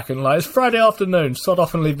write back and like, "It's Friday afternoon, sod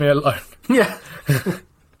off and leave me alone." Yeah.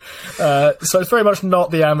 So it's very much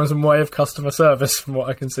not the Amazon way of customer service from what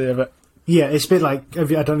I can see of it. Yeah, it's a bit like, I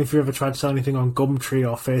don't know if you've ever tried to sell anything on Gumtree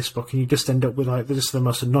or Facebook, and you just end up with like, they're just the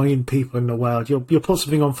most annoying people in the world. You'll put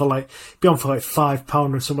something on for like £5,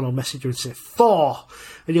 and someone will message you and say £4,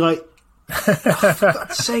 and you're like, oh, for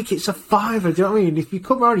God's sake, it's a £5. Do you know what I mean? If you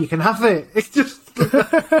come around, you can have it. It's just.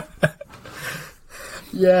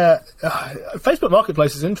 Yeah, Facebook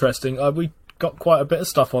Marketplace is interesting. We got quite a bit of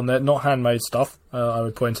stuff on there, not handmade stuff, I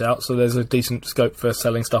would point out, so there's a decent scope for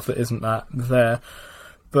selling stuff that isn't that there.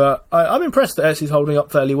 But I'm impressed that Etsy's holding up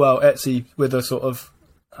fairly well. Etsy with a sort of,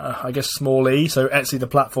 I guess, small e, so Etsy the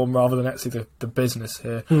platform rather than Etsy the business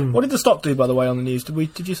here. What did the stock do, by the way, on the news?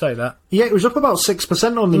 Did you say that? Yeah, it was up about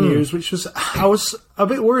 6% on the news, which was, I was a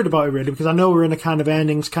bit worried about it really, because I know we're in a kind of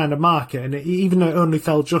earnings kind of market, and even though it only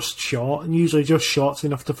fell just short, and usually just short's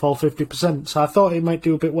enough to fall 50%, so I thought it might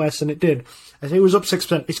do a bit worse than it did. It was up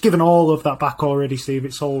 6%. It's given all of that back already, Steve.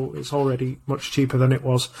 It's already much cheaper than it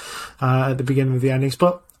was at the beginning of the earnings.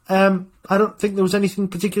 But I don't think there was anything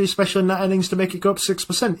particularly special in that earnings to make it go up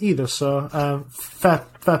 6% either. So fair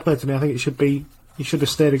play to me. I think it should have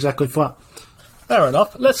stayed exactly flat. Fair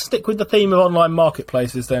enough. Let's stick with the theme of online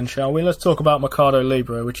marketplaces then, shall we? Let's talk about Mercado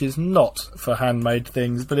Libre, which is not for handmade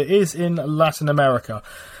things, but it is in Latin America.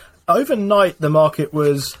 Overnight, the market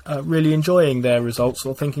was really enjoying their results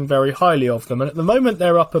or thinking very highly of them. And at the moment,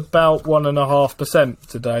 they're up about 1.5%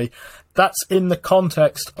 today. That's in the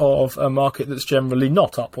context of a market that's generally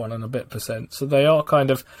not up 1 and a bit percent. So they are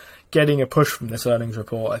kind of getting a push from this earnings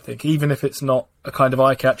report, I think, even if it's not a kind of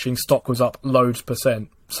eye-catching stock was up loads percent.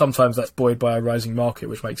 Sometimes that's buoyed by a rising market,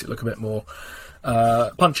 which makes it look a bit more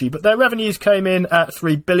punchy. But their revenues came in at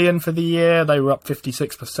 $3 billion for the year. They were up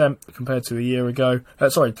 56% compared to a year ago.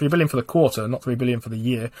 $3 billion for the quarter, not $3 billion for the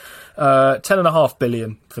year. $10.5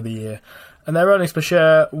 billion for the year. And their earnings per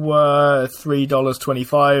share were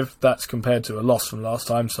 $3.25. That's compared to a loss from last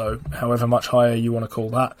time, so however much higher you want to call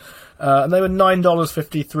that. And they were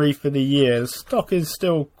 $9.53 for the year. The stock is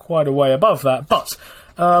still quite a way above that, but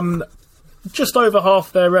just over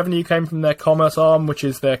half their revenue came from their commerce arm, which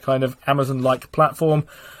is their kind of Amazon-like platform.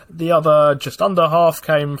 The other, just under half,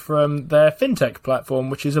 came from their fintech platform,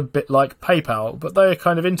 which is a bit like PayPal, but they're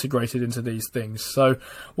kind of integrated into these things. So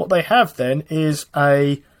what they have then is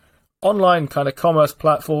a online kind of commerce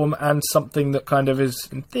platform and something that kind of is,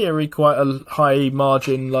 in theory, quite a high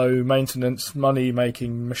margin, low maintenance, money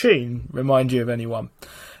making machine. Remind you of anyone?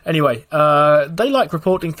 Anyway, they like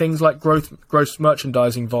reporting things like gross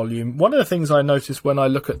merchandising volume. One of the things I notice when I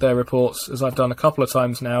look at their reports, as I've done a couple of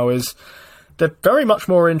times now, is they're very much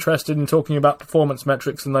more interested in talking about performance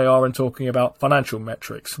metrics than they are in talking about financial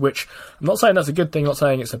metrics, which I'm not saying that's a good thing, not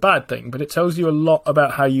saying it's a bad thing, but it tells you a lot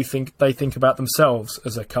about how they think about themselves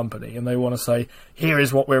as a company, and they want to say, here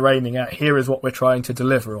is what we're aiming at, here is what we're trying to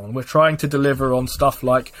deliver on. We're trying to deliver on stuff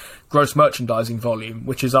like gross merchandising volume,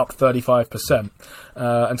 which is up 35%,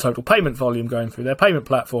 and total payment volume going through their payment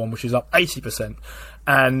platform, which is up 80%.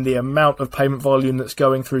 And the amount of payment volume that's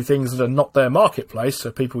going through things that are not their marketplace,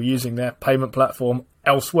 so people using their payment platform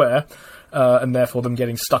elsewhere, and therefore them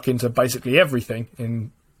getting stuck into basically everything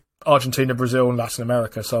in Argentina, Brazil, and Latin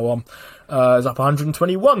America, so on, is up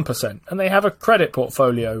 121%. And they have a credit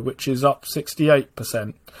portfolio, which is up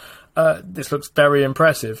 68%. This looks very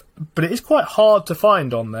impressive, but it is quite hard to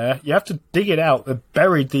find on there. You have to dig it out. They've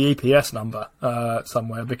buried the EPS number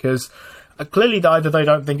somewhere, because clearly either they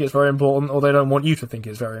don't think it's very important, or they don't want you to think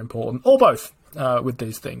it's very important, or both with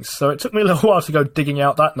these things. So it took me a little while to go digging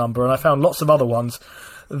out that number, and I found lots of other ones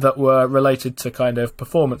that were related to kind of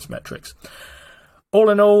performance metrics. All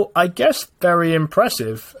in all, I guess very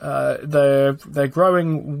impressive. They're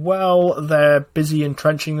growing well. They're busy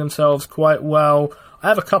entrenching themselves quite well. I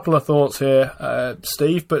have a couple of thoughts here,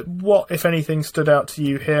 Steve, but what, if anything, stood out to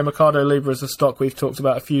you here? Mercado Libre is a stock we've talked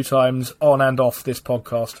about a few times on and off this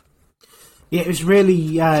podcast. Yeah, it was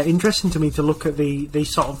really interesting to me to look at the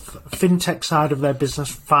sort of fintech side of their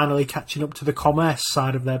business finally catching up to the commerce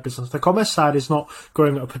side of their business. The commerce side is not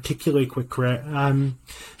growing at a particularly quick rate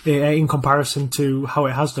in comparison to how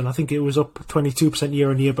it has done. I think it was up 22% year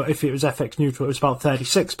on year, but if it was FX neutral, it was about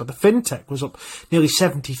 36%. But the fintech was up nearly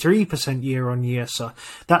 73% year on year, so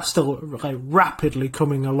that's still like rapidly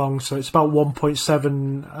coming along. So it's about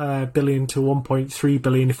 1.7 billion to 1.3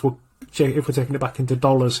 billion if we're taking it back into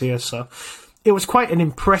dollars here. So it was quite an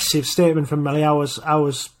impressive statement from Melly. There was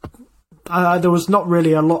not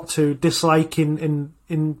really a lot to dislike in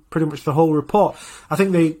pretty much the whole report. I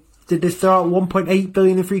think they throw out 1.8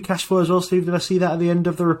 billion in free cash flow as well, Steve. Did I see that at the end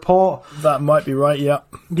of the report? That might be right, yeah.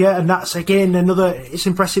 Yeah, and that's, again, it's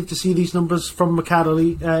impressive to see these numbers from Mercado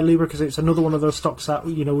Libre, because it's another one of those stocks that,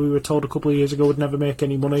 we were told a couple of years ago would never make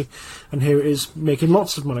any money, and here it is making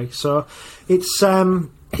lots of money. So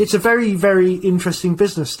it's a very, very interesting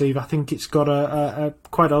business, Steve. I think it's got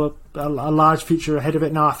quite a large future ahead of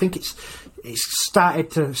it now. I think it's started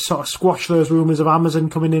to sort of squash those rumours of Amazon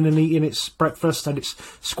coming in and eating its breakfast, and it's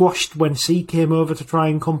squashed when Sea came over to try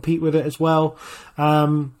and compete with it as well.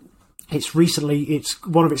 It's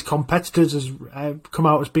one of its competitors has come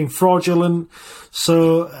out as being fraudulent.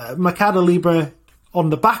 So Mercado Libre,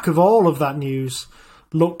 on the back of all of that news,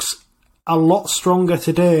 looks a lot stronger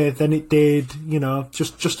today than it did,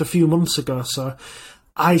 just a few months ago. So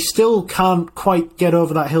I still can't quite get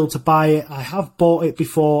over that hill to buy it. I have bought it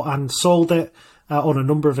before and sold it on a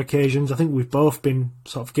number of occasions. I think we've both been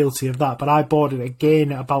sort of guilty of that, but I bought it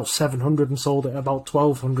again at about 700 and sold it at about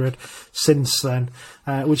 1200 since then,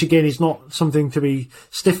 which again is not something to be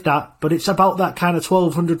stiffed at, but it's about that kind of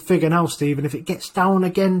 1200 figure now, Steve, and if it gets down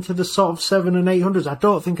again to the sort of 700 and 800s, I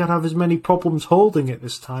don't think I'd have as many problems holding it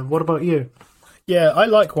this time. What about you? Yeah, I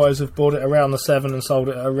likewise have bought it around the 7 and sold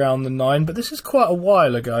it around the 9, but this is quite a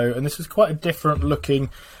while ago, and this is quite a different looking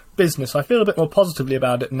business. I feel a bit more positively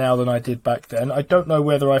about it now than I did back then. I don't know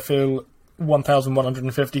whether I feel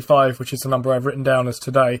 1,155, which is the number I've written down as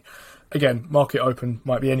today. Again, market open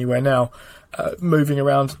might be anywhere now, moving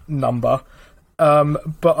around number.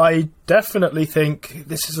 But I definitely think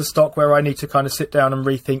this is a stock where I need to kind of sit down and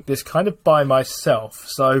rethink this kind of by myself.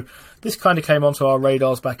 So this kind of came onto our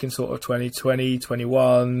radars back in sort of 2020,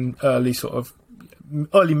 21, early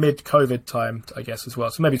mid-COVID time, I guess, as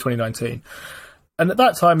well. So maybe 2019. And at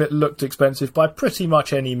that time, it looked expensive by pretty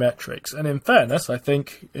much any metrics. And in fairness, I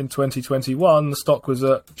think in 2021, the stock was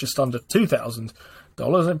at just under $2,000.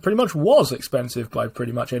 It pretty much was expensive by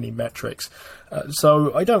pretty much any metrics.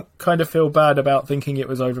 So I don't kind of feel bad about thinking it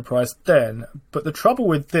was overpriced then. But the trouble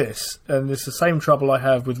with this, and it's the same trouble I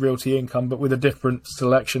have with Realty Income, but with a different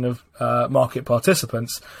selection of market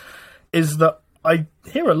participants, is that I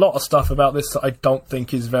hear a lot of stuff about this that I don't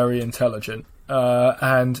think is very intelligent.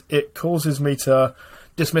 And it causes me to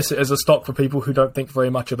dismiss it as a stock for people who don't think very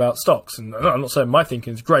much about stocks. And I'm not saying my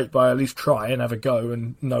thinking is great, but I at least try and have a go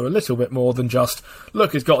and know a little bit more than just,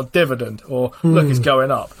 look, it's got a dividend, or look, it's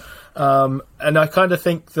going up. And I kind of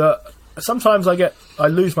think that sometimes I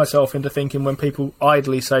lose myself into thinking when people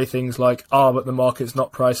idly say things like, but the market's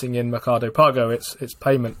not pricing in Mercado Pago, its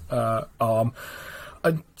payment arm.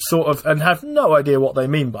 And have no idea what they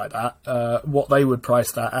mean by that, what they would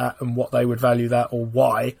price that at and what they would value that or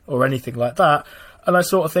why or anything like that. And I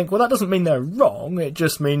sort of think, well, that doesn't mean they're wrong. It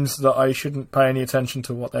just means that I shouldn't pay any attention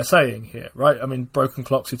to what they're saying here, right? I mean, broken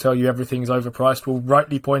clocks who tell you everything's overpriced will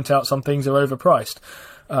rightly point out some things are overpriced.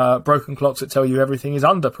 Broken clocks that tell you everything is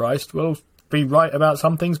underpriced will be right about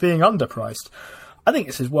some things being underpriced. I think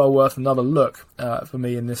this is well worth another look for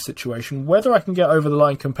me in this situation. Whether I can get over the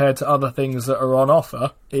line compared to other things that are on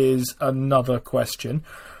offer is another question.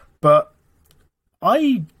 But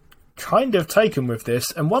I kind of taken with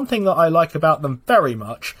this, and one thing that I like about them very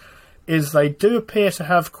much is they do appear to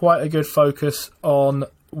have quite a good focus on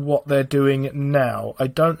what they're doing now. I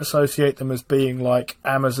don't associate them as being like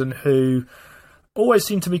Amazon, who always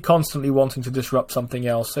seem to be constantly wanting to disrupt something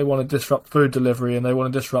else. They want to disrupt food delivery, and they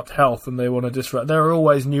want to disrupt health, and they want to disrupt... There are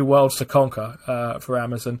always new worlds to conquer for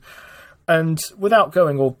Amazon. And without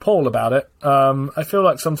going all Paul about it, I feel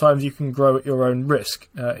like sometimes you can grow at your own risk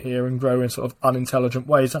here and grow in sort of unintelligent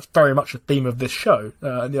ways. That's very much a theme of this show,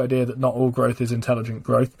 the idea that not all growth is intelligent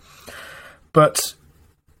growth. But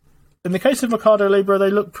in the case of Mercado Libre, they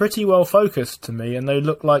look pretty well focused to me, and they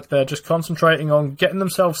look like they're just concentrating on getting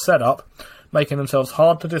themselves set up, making themselves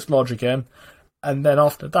hard to dislodge again, and then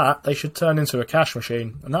after that, they should turn into a cash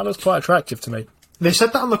machine. And that looks quite attractive to me. They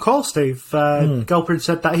said that on the call, Steve. Galbraith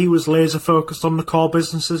said that he was laser focused on the core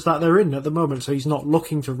businesses that they're in at the moment, so he's not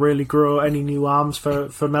looking to really grow any new arms for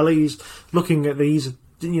Melli. He's looking at these,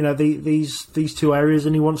 these two areas,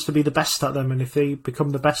 and he wants to be the best at them. And if they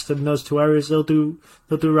become the best in those two areas, they'll do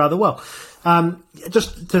rather well.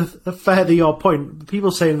 Just to further your point,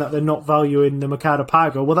 people saying that they're not valuing the Mercado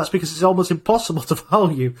Pago, well, that's because it's almost impossible to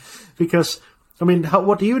value, because I mean,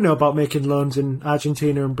 what do you know about making loans in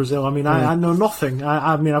Argentina and Brazil? I mean, I know nothing.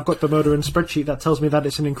 I mean, I've got the Motorin spreadsheet that tells me that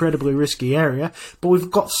it's an incredibly risky area, but we've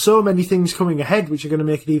got so many things coming ahead which are going to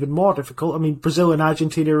make it even more difficult. I mean, Brazil and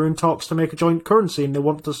Argentina are in talks to make a joint currency, and they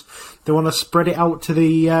want to spread it out to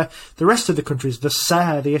the rest of the countries, the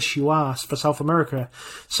SAR, the SUR for South America.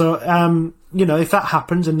 So, if that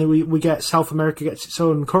happens and we get South America gets its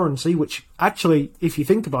own currency, which actually, if you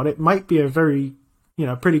think about it, might be a very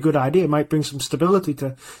pretty good idea. It might bring some stability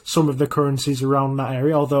to some of the currencies around that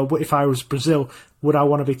area. Although, if I was Brazil, would I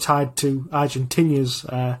want to be tied to Argentina's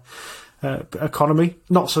economy?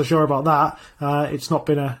 Not so sure about that. It's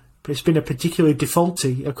been a particularly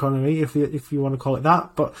defaulty economy, if you want to call it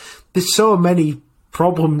that. But there's so many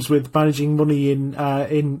problems with managing money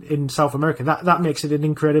in South America that makes it an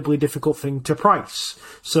incredibly difficult thing to price.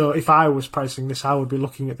 So if I was pricing this, I would be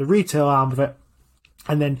looking at the retail arm of it,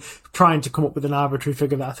 and then trying to come up with an arbitrary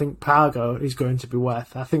figure that I think Pago is going to be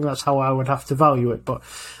worth. I think that's how I would have to value it. But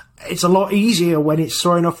it's a lot easier when it's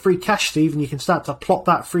throwing off free cash, Steve, and you can start to plot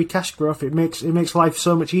that free cash growth. It makes life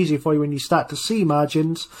so much easier for you when you start to see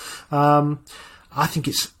margins. I think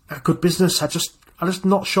it's a good business. I'm just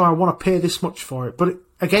not sure I want to pay this much for it. But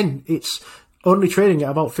again, it's only trading at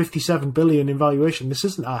about 57 billion in valuation. This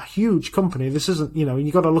isn't a huge company. This isn't,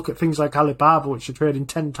 you got to look at things like Alibaba, which are trading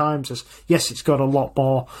 10 times as, yes, it's got a lot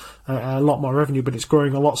more revenue, but it's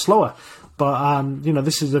growing a lot slower. But,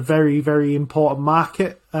 this is a very, very important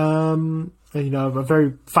market, a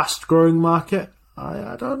very fast growing market.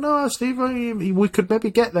 I don't know, Steve. We could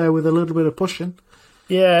maybe get there with a little bit of pushing.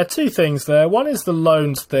 Yeah, two things there. One is the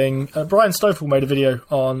loans thing. Brian Stoffel made a video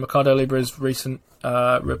on Mercado Libre's recent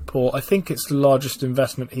report. I think it's the largest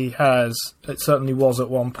investment he has. It certainly was at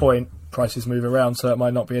one point. Prices move around, so it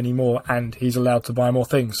might not be anymore, and he's allowed to buy more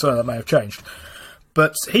things, so that may have changed.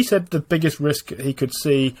 But he said the biggest risk he could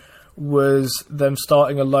see was them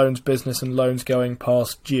starting a loans business and loans going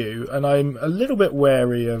past due. And I'm a little bit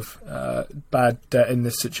wary of bad debt in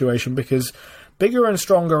this situation, because bigger and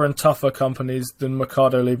stronger and tougher companies than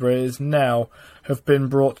Mercado Libre is now have been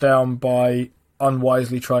brought down by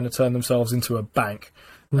unwisely trying to turn themselves into a bank.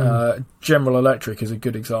 General Electric is a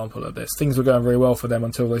good example of this. Things were going very well for them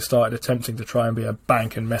until they started attempting to try and be a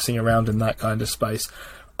bank and messing around in that kind of space.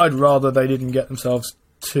 I'd rather they didn't get themselves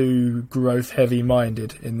too growth heavy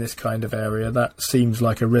minded in this kind of area. That seems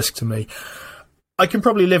like a risk to me. I can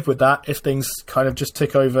probably live with that if things kind of just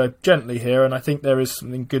tick over gently here, and I think there is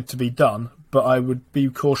something good to be done, but I would be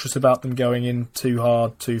cautious about them going in too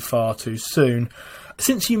hard, too far, too soon.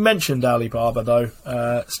 Since you mentioned Alibaba,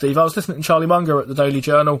 though, Steve, I was listening to Charlie Munger at the Daily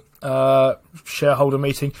Journal shareholder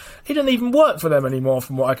meeting. He doesn't even work for them anymore,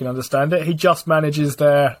 from what I can understand it. He just manages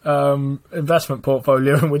their investment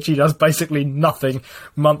portfolio, in which he does basically nothing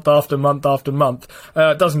month after month after month.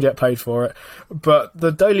 Doesn't get paid for it. But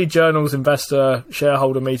the Daily Journal's investor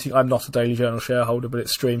shareholder meeting, I'm not a Daily Journal shareholder, but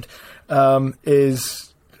it's streamed,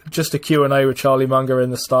 is just a Q&A with Charlie Munger in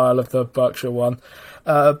the style of the Berkshire one.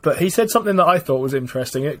 But he said something that I thought was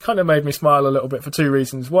interesting. It kind of made me smile a little bit for two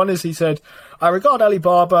reasons. One is he said, I regard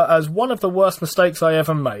Alibaba as one of the worst mistakes I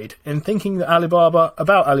ever made. In thinking that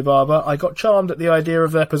about Alibaba, I got charmed at the idea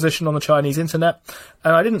of their position on the Chinese internet,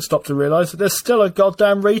 and I didn't stop to realise that there's still a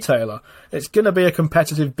goddamn retailer. It's going to be a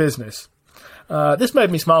competitive business. This made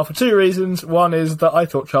me smile for two reasons. One is that I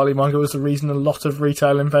thought Charlie Munger was the reason a lot of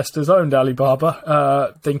retail investors owned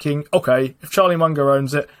Alibaba, thinking, okay, if Charlie Munger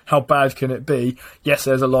owns it, how bad can it be? Yes,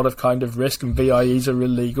 there's a lot of kind of risk, and VIEs are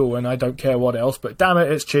illegal, and I don't care what else, but damn it,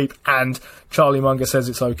 it's cheap, and Charlie Munger says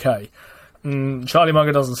it's okay. Charlie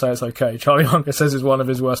Munger doesn't say it's okay. Charlie Munger says it's one of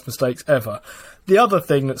his worst mistakes ever. The other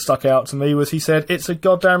thing that stuck out to me was he said, it's a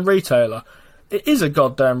goddamn retailer. It is a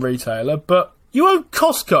goddamn retailer, but You own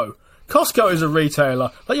Costco. Costco is a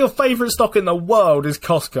retailer. Like, your favourite stock in the world is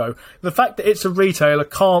Costco. The fact that it's a retailer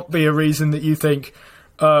can't be a reason that you think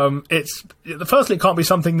firstly, it can't be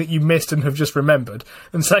something that you missed and have just remembered.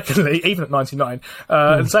 And secondly, even at 99,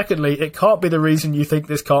 and secondly, it can't be the reason you think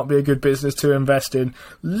this can't be a good business to invest in.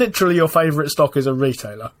 Literally, your favourite stock is a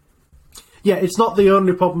retailer. Yeah, it's not the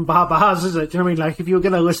only problem Baba has, is it? Do you know what I mean? Like, if you were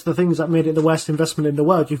going to list the things that made it the worst investment in the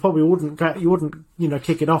world, you probably wouldn't,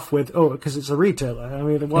 kick it off with, because it's a retailer. I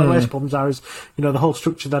mean, one of the worst problems is, the whole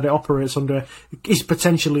structure that it operates under is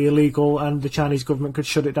potentially illegal, and the Chinese government could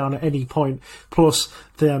shut it down at any point. Plus,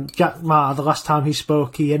 Jack Ma, the last time he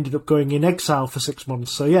spoke, he ended up going in exile for 6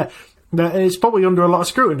 months. So yeah, it's probably under a lot of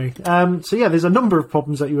scrutiny. So yeah, there's a number of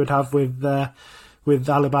problems that you would have with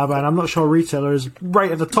Alibaba, and I'm not sure retailer is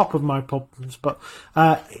right at the top of my problems. But,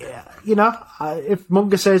 if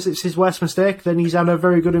Munger says it's his worst mistake, then he's had a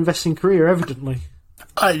very good investing career, evidently.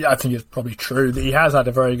 I think it's probably true that he has had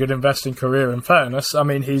a very good investing career, in fairness. I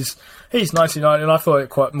mean, he's 99, and I thought it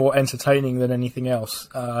quite more entertaining than anything else.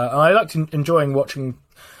 And I liked enjoying watching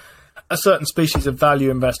a certain species of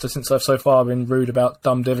value investor, since I've so far been rude about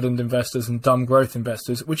dumb dividend investors and dumb growth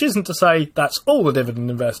investors, which isn't to say that's all the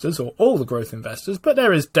dividend investors or all the growth investors, but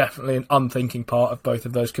there is definitely an unthinking part of both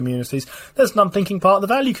of those communities. There's an unthinking part of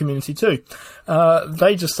the value community too.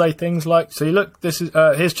 They just say things like, see, look, this is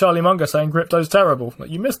here's Charlie Munger saying crypto's terrible. Like,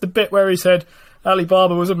 you missed the bit where he said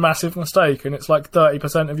Alibaba was a massive mistake and it's like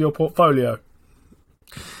 30% of your portfolio.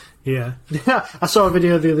 Yeah. I saw a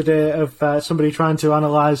video the other day of somebody trying to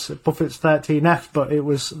analyse Buffett's 13F, but it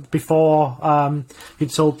was before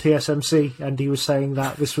he'd sold TSMC, and he was saying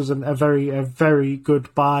that this was a very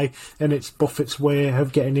good buy, and it's Buffett's way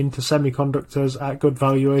of getting into semiconductors at good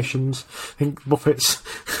valuations. I think Buffett's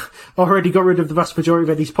already got rid of the vast majority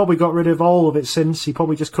of it. He's probably got rid of all of it since. He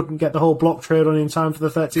probably just couldn't get the whole block trade on in time for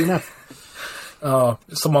the 13F. Oh,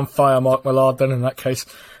 someone fire Mark Millard then in that case.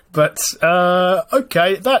 But,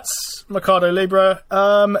 okay, that's Mercado Libre.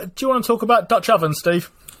 Do you want to talk about Dutch ovens,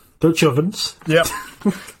 Steve? Dutch ovens? Yep.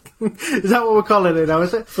 Is that what we're calling it now,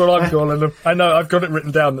 is it? That's what I'm calling them. I know, I've got it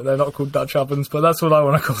written down that they're not called Dutch ovens, but that's what I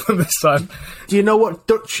want to call them this time. Do you know what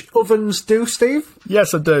Dutch ovens do, Steve?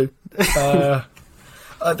 Yes, I do.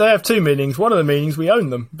 They have two meanings. One of the meanings, we own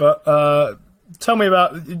them. But tell me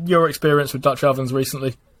about your experience with Dutch ovens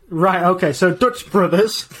recently. Right, okay, so Dutch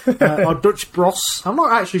Brothers, or Dutch Bros. I'm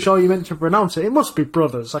not actually sure you meant to pronounce it. It must be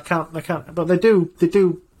Brothers. I can't, but they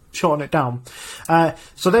do shorten it down.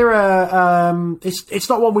 So they're it's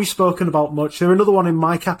not one we've spoken about much. They're another one in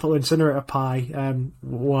My Capital Incinerator Pie,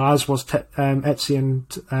 as was Etsy and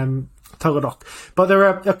Teladoc. But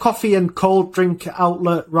they're a coffee and cold drink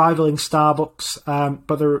outlet rivaling Starbucks,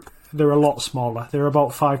 but they're a lot smaller. They're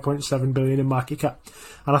about 5.7 billion in market cap.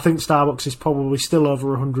 And I think Starbucks is probably still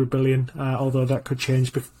over 100 billion, although that could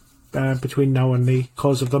change between now and the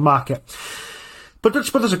close of the market. But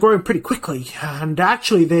Dutch Brothers are growing pretty quickly, and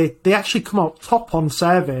actually they actually come out top on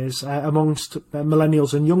surveys amongst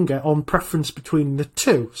millennials and younger on preference between the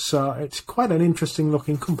two. So it's quite an interesting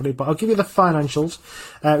looking company. But I'll give you the financials.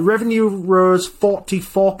 Revenue rose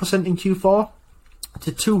 44% in Q4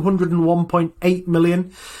 to 201.8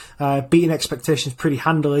 million, beating expectations pretty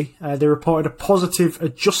handily. They reported a positive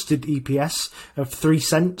adjusted EPS of 3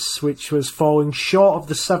 cents, which was falling short of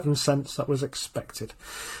the 7 cents that was expected.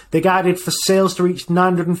 They guided for sales to reach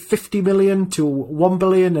 950 million to 1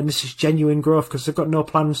 billion, and this is genuine growth because they've got no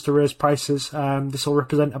plans to raise prices. This will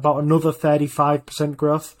represent about another 35%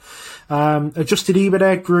 growth. Adjusted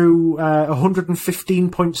EBITDA grew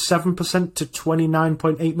 115.7% to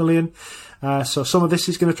 29.8 million. So some of this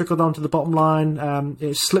is going to trickle down to the bottom line.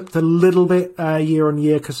 It slipped a little bit year on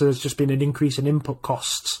year because there's just been an increase in input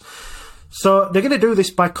costs. So they're going to do this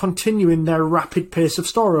by continuing their rapid pace of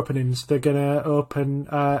store openings. They're going to open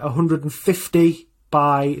 150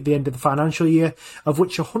 by the end of the financial year, of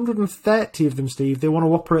which 130 of them, Steve, they want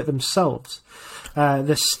to operate themselves.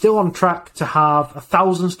 They're still on track to have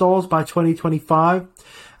 1,000 stores by 2025.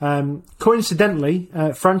 Coincidentally,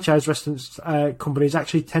 franchise restaurants companies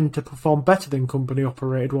actually tend to perform better than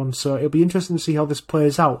company-operated ones, so it'll be interesting to see how this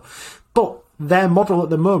plays out. But their model at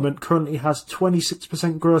the moment currently has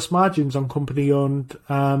 26% gross margins on company-owned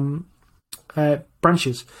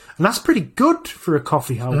branches, and that's pretty good for a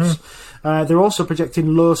coffee house. They're also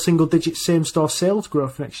projecting low single-digit same-store sales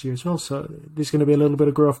growth next year as well, so there's going to be a little bit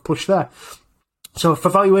of growth push there. So for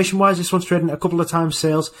valuation-wise, this one's trading at a couple of times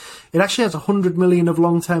sales. It actually has 100 million of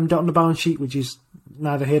long-term debt on the balance sheet, which is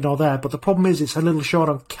neither here nor there. But the problem is it's a little short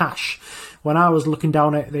on cash. When I was looking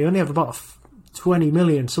down at it, they only have about 20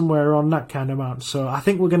 million, somewhere around that kind of amount. So I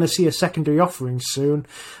think we're going to see a secondary offering soon.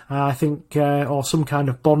 I think, or some kind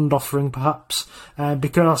of bond offering perhaps,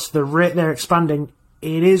 because the rate they're expanding,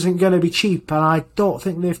 it isn't going to be cheap, and I don't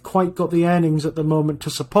think they've quite got the earnings at the moment to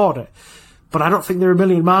support it. But I don't think they're a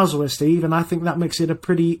million miles away, Steve, and I think that makes it a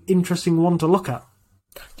pretty interesting one to look at.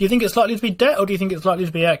 Do you think it's likely to be debt, or do you think it's likely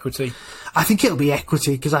to be equity? I think it'll be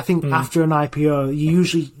equity, because I think after an IPO, you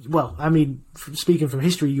usually, well, I mean, speaking from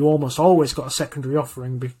history, you almost always got a secondary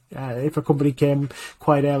offering if a company came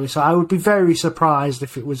quite early. So I would be very surprised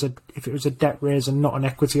if it was a debt raise and not an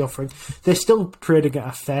equity offering. They're still trading at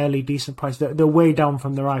a fairly decent price. They're way down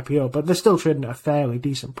from their IPO, but they're still trading at a fairly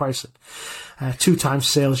decent price. 2 times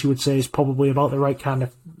sales, you would say, is probably about the right kind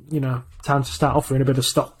of, time to start offering a bit of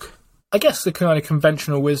stock. I guess the kind of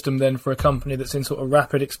conventional wisdom then for a company that's in sort of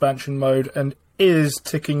rapid expansion mode and is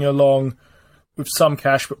ticking along with some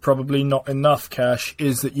cash but probably not enough cash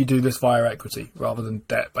is that you do this via equity rather than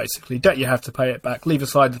debt, basically. Debt, you have to pay it back. Leave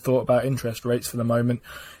aside the thought about interest rates for the moment.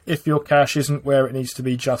 If your cash isn't where it needs to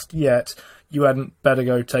be just yet, you hadn't better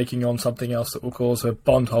go taking on something else that will cause a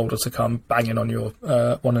bondholder to come banging on your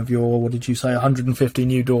one of your, 150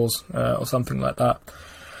 new doors or something like that.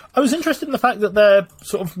 I was interested in the fact that they're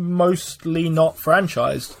sort of mostly not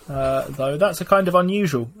franchised, though. That's a kind of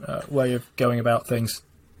unusual way of going about things.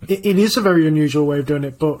 It is a very unusual way of doing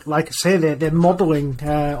it, but like I say, they're modelling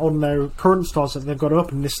on their current stores that they've got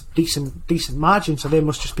open this decent margin. So they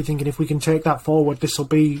must just be thinking, if we can take that forward, this will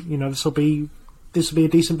be a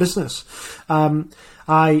decent business.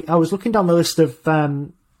 I was looking down the list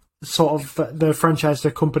of sort of the franchise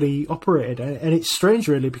the company operated, and it's strange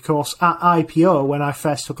really, because at IPO, when I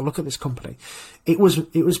first took a look at this company, it was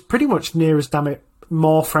pretty much near as damn it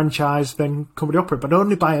more franchise than company operated, but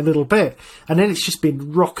only by a little bit. And then it's just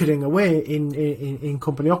been rocketing away in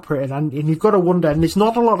company operated, and you've got to wonder, and there's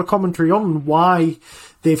not a lot of commentary on why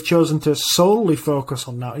they've chosen to solely focus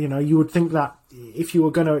on that. You would think that if you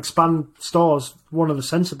were going to expand stores, one of the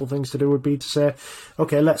sensible things to do would be to say,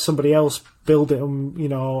 okay, let somebody else build it,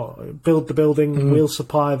 build the building, we'll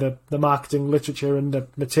supply the marketing literature and the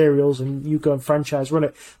materials, and you go and franchise run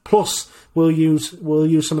it. Plus, we'll use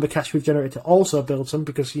some of the cash we've generated to also build some,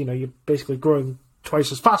 because, you're basically growing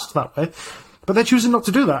twice as fast that way. But they're choosing not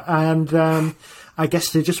to do that, and I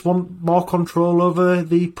guess they just want more control over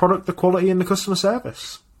the product, the quality, and the customer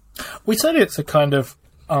service. We said it's a kind of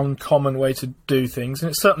uncommon way to do things, and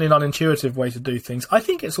it's certainly an unintuitive way to do things. I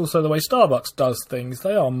think it's also the way Starbucks does things.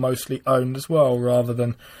 They are mostly owned as well, rather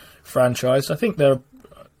than franchised. I think they're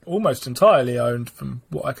almost entirely owned, from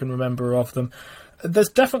what I can remember of them. There's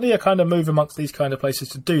definitely a kind of move amongst these kind of places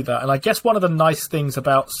to do that, and I guess one of the nice things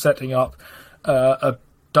about setting up a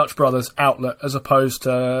Dutch Brothers outlet as opposed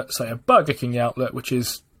to, say, a Burger King outlet, which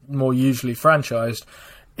is more usually franchised,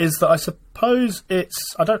 is that I suppose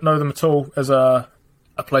I don't know them at all as a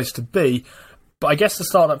place to be, but I guess the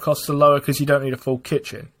startup costs are lower because you don't need a full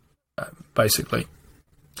kitchen, basically.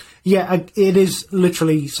 Yeah, it is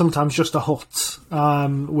literally sometimes just a hut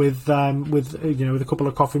with a couple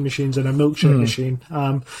of coffee machines and a milkshake machine.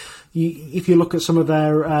 If you look at some of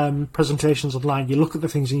their presentations online, you look at the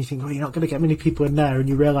things and you think, you're not going to get many people in there, and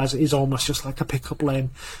you realise it is almost just like a pickup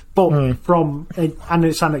lane. But and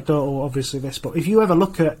it's anecdotal, obviously, this, but if you ever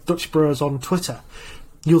look at Dutch Bros on Twitter,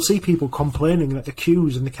 you'll see people complaining that the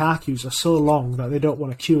queues and the car queues are so long that they don't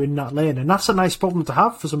want to queue in that lane. And that's a nice problem to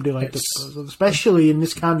have for somebody like Dutch Bros, especially in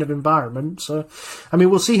this kind of environment. So, I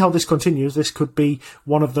mean, we'll see how this continues. This could be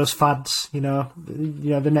one of those fads, the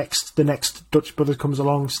next Dutch Brothers comes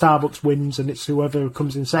along, Starbucks wins, and it's whoever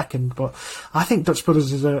comes in second. But I think Dutch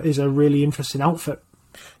Brothers is a really interesting outfit.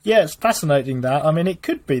 Yeah, it's fascinating that. I mean, it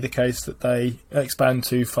could be the case that they expand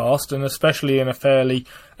too fast, and especially in a fairly...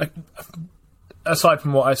 aside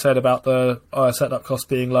from what I said about the setup costs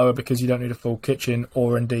being lower because you don't need a full kitchen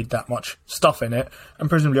or indeed that much stuff in it, and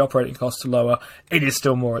presumably operating costs are lower, it is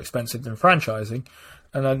still more expensive than franchising,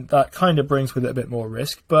 and then that kind of brings with it a bit more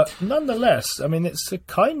risk. But nonetheless, I mean, it's a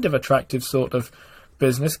kind of attractive sort of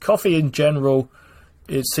business. Coffee in general,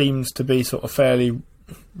 it seems to be sort of fairly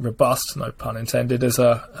robust, no pun intended, as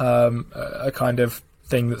a kind of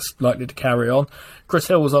thing that's likely to carry on. Chris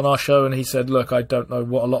Hill was on our show and he said, look, I don't know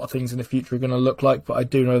what a lot of things in the future are going to look like, but I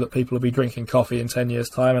do know that people will be drinking coffee in 10 years'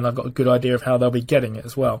 time, and I've got a good idea of how they'll be getting it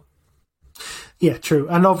as well. Yeah, true.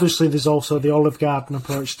 And obviously there's also the Olive Garden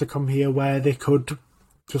approach to come here, where they could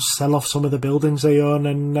just sell off some of the buildings they own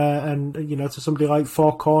and to somebody like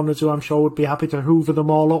Four Corners, who I'm sure would be happy to hoover them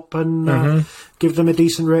all up and give them a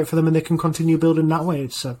decent rate for them, and they can continue building that way.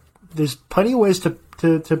 So there's plenty of ways to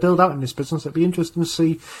to build out in this business. It'll be interesting to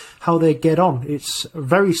see how they get on. It's a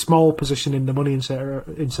very small position in the money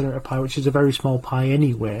incinerator pie, which is a very small pie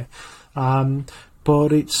anyway.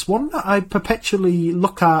 But it's one that I perpetually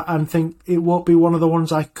look at and think it won't be one of the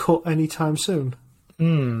ones I cut anytime soon.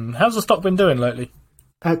 How's the stock been doing lately?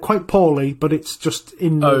 Quite poorly, but it's just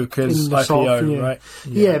in the IPO, sort of, right?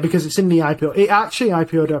 Yeah, because it's in the IPO. It actually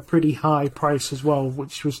IPO'd at a pretty high price as well,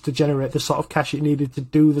 which was to generate the sort of cash it needed to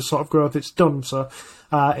do the sort of growth it's done. So,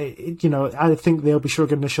 I think they'll be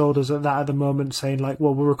shrugging their shoulders at that at the moment, saying like,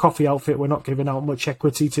 well, we're a coffee outfit, we're not giving out much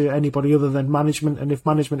equity to anybody other than management, and if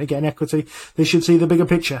management are getting equity, they should see the bigger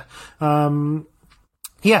picture. I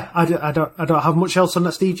don't have much else on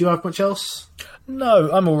that. Steve, do you have much else?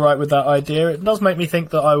 No, I'm all right with that idea. It does make me think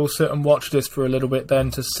that I will sit and watch this for a little bit then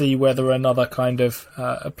to see whether another kind of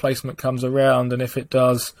placement comes around, and if it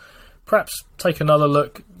does, perhaps take another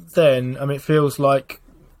look then. I mean, it feels like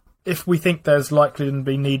if we think there's likely to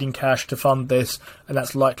be needing cash to fund this, and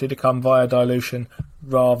that's likely to come via dilution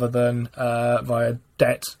rather than via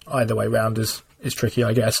debt, either way round is tricky,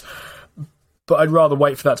 I guess. But I'd rather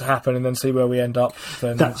wait for that to happen and then see where we end up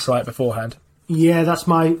than try it beforehand. Yeah, that's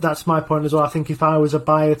my point as well. I think if I was a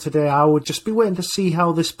buyer today, I would just be waiting to see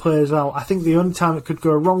how this plays out. I think the only time it could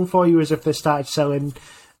go wrong for you is if they started selling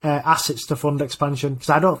assets to fund expansion, because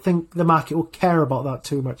I don't think the market will care about that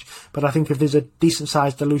too much. But I think if there's a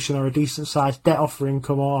decent-sized dilution or a decent-sized debt offering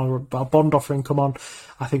come on, or a bond offering come on,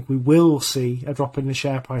 I think we will see a drop in the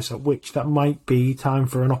share price, at which that might be time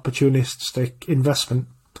for an opportunistic investment.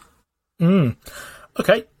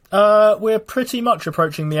 Okay. We're pretty much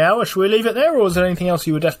approaching the hour. Should we leave it there, or is there anything else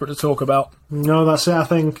you were desperate to talk about? No, that's it, I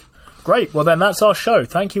think. Great. Well, then that's our show.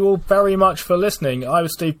 Thank you all very much for listening. I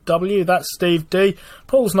was Steve W. That's Steve D.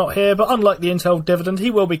 Paul's not here, but unlike the Intel dividend,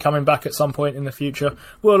 he will be coming back at some point in the future.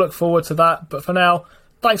 We'll look forward to that. But for now,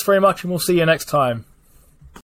 thanks very much, and we'll see you next time.